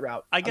down that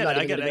route. I get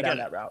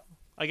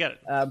it.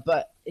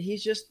 But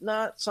he's just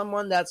not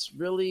someone that's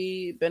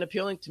really been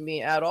appealing to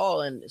me at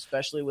all, and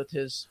especially with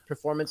his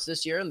performance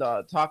this year and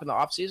the talk in the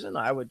offseason,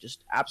 I would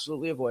just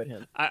absolutely avoid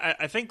him.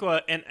 I think,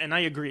 and I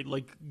agree,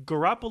 like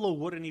Garoppolo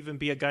wouldn't even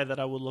be a guy that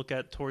I would look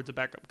at towards a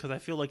backup because I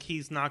feel like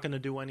he's not going to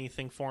do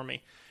anything for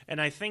me. And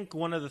I think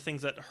one of the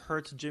things that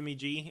hurts Jimmy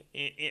G,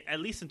 at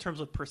least in terms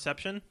of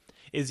perception,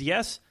 is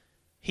yes,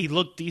 he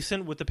looked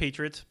decent with the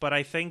Patriots, but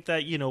I think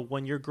that,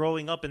 when you're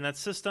growing up in that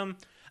system,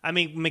 I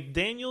mean,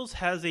 McDaniels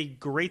has a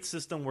great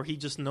system where he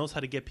just knows how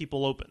to get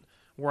people open,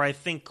 where I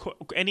think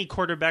any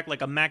quarterback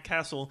like a Matt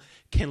Castle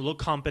can look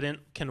competent,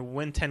 can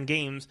win 10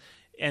 games,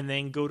 and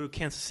then go to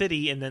Kansas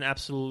City and then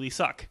absolutely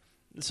suck.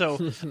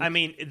 So, I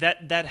mean,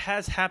 that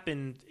has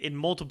happened in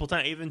multiple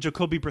times. Even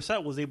Jacoby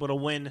Brissett was able to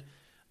win,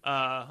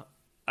 I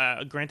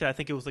Granted, I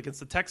think it was against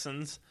the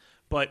Texans,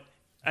 but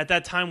at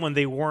that time when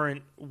they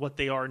weren't what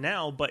they are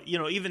now. But,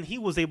 even he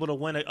was able to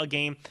win a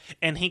game,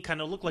 and he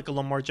kind of looked like a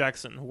Lamar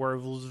Jackson, where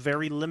it was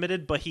very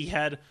limited, but he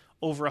had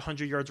over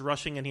 100 yards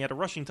rushing, and he had a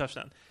rushing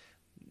touchdown.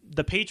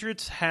 The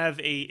Patriots have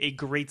a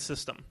great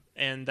system,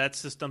 and that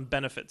system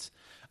benefits.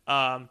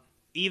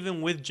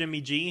 Even with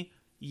Jimmy G,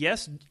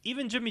 yes,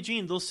 even Jimmy G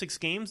in those 6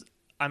 games,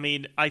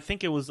 I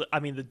think it was,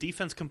 the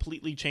defense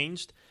completely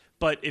changed.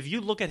 But if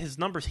you look at his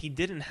numbers, he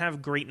didn't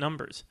have great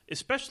numbers,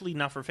 especially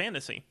not for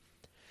fantasy.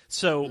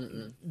 So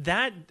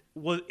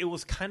it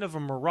was kind of a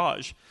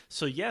mirage.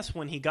 So yes,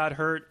 when he got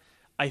hurt,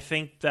 I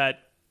think that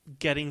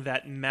getting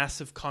that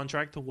massive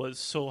contract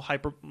was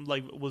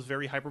was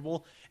very hyperbole.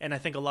 And I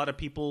think a lot of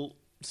people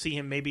see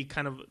him maybe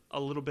kind of a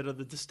little bit of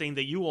the disdain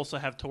that you also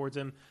have towards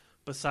him,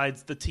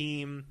 besides the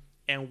team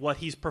and what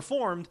he's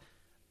performed.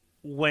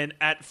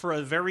 For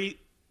a very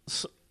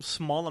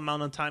small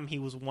amount of time, he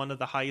was one of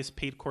the highest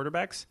paid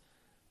quarterbacks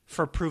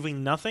for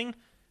proving nothing.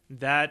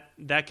 That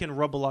can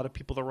rub a lot of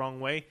people the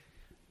wrong way.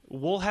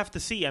 We'll have to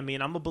see. I'm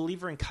a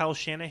believer in Kyle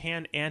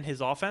Shanahan and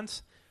his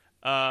offense,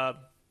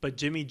 but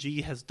Jimmy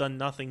G has done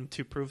nothing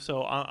to prove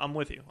so. I'm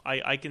with you.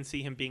 I can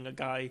see him being a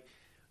guy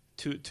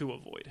to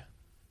avoid.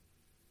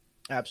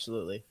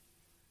 Absolutely.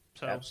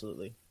 So,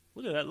 absolutely.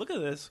 Look at that. Look at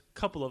this.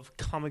 Couple of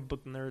comic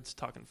book nerds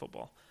talking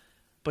football.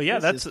 But yeah,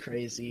 that's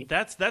crazy.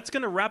 That's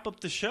going to wrap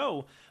up the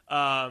show.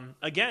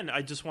 Again,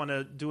 I just want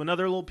to do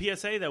another little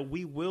PSA that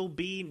we will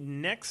be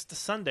next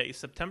Sunday,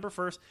 September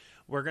 1st.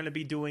 We're going to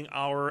be doing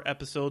our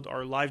episode,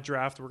 our live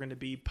draft. We're going to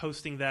be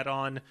posting that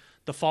on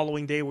the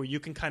following day, where you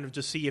can kind of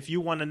just see if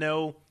you want to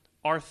know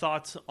our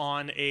thoughts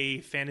on a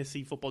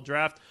fantasy football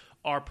draft,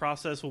 our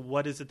process,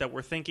 what is it that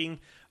we're thinking.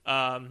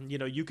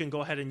 You can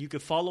go ahead and you can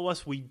follow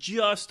us. We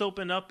just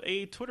opened up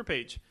a Twitter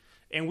page.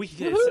 And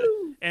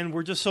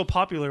we're just so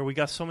popular. We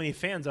got so many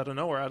fans out of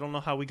nowhere. I don't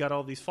know how we got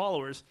all these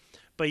followers,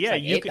 but yeah,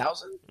 it's like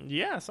 8,000.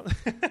 Yeah,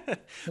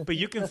 but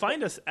you can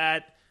find us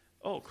at.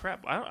 Oh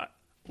crap!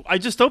 I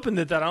just opened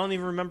it. That I don't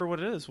even remember what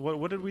it is.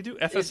 What did we do?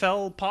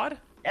 FFL Pod.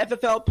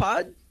 FFL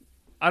Pod.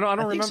 I don't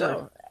remember.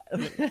 So.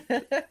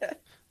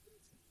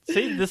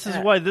 See, this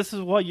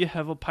is why you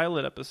have a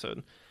pilot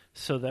episode,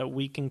 so that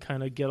we can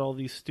kind of get all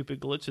these stupid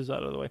glitches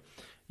out of the way.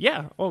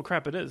 Yeah. Oh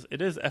crap! It is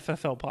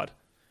FFL Pod.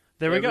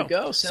 There we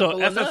go. So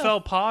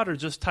FFL Pod, or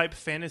just type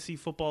Fantasy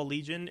Football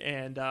Legion.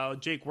 And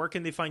Jake, where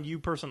can they find you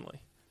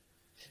personally?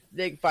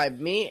 They can find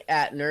me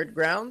at Nerd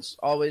Grounds.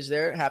 Always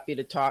there. Happy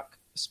to talk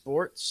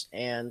sports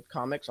and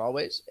comics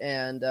always.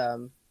 And,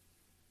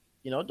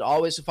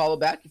 always to follow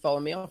back. You follow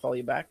me, I'll follow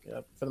you back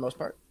for the most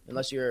part.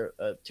 Unless you're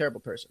a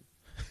terrible person.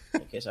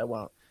 In case I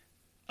won't.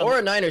 Or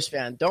a Niners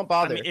fan. Don't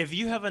bother. If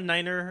you have a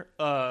Niner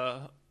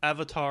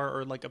avatar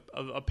or like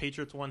a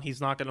Patriots one, he's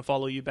not going to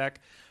follow you back.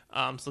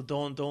 So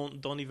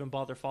don't even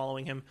bother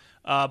following him.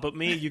 But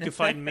me, you can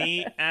find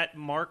me at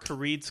Mark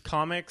Reads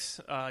Comics.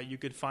 You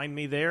could find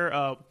me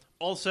there.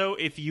 Also,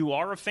 if you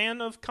are a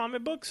fan of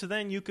comic books,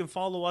 then you can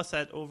follow us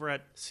over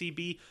at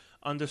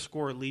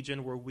CB_Legion,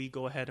 where we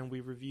go ahead and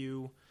we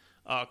review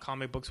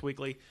comic books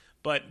weekly.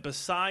 But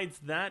besides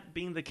that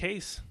being the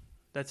case,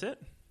 that's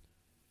it.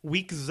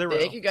 Week 0.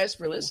 Thank you guys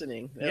for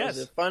listening. That was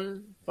a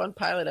fun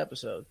pilot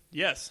episode.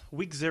 Yes,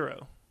 week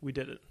 0, we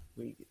did it.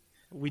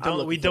 We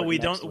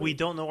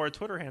don't know our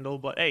Twitter handle,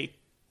 but hey,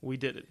 we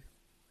did it.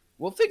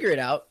 We'll figure it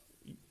out.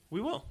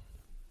 We will.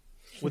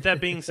 With that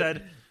being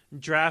said,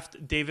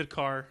 draft David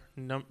Carr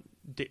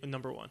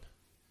number 1.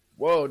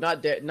 Whoa,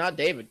 not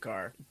David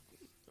Carr.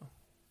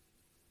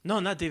 No,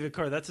 not David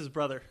Carr. That's his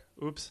brother.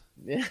 Oops.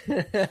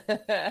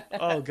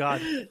 Oh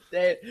God.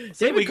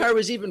 David Carr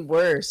was even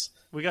worse.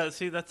 We got to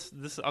see this.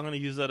 I'm going to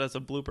use that as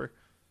a blooper.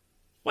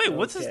 Wait,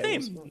 what's his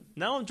name?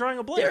 Now I'm drawing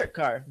a blank. Derek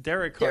Carr.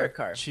 Derek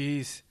Carr.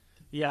 Jeez.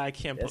 Yeah, I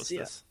can't post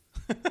this.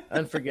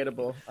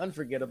 Unforgettable.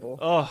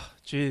 Oh,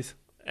 jeez.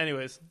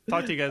 Anyways,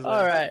 talk to you guys later.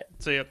 All right.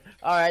 See ya.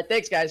 All right.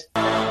 Thanks, guys.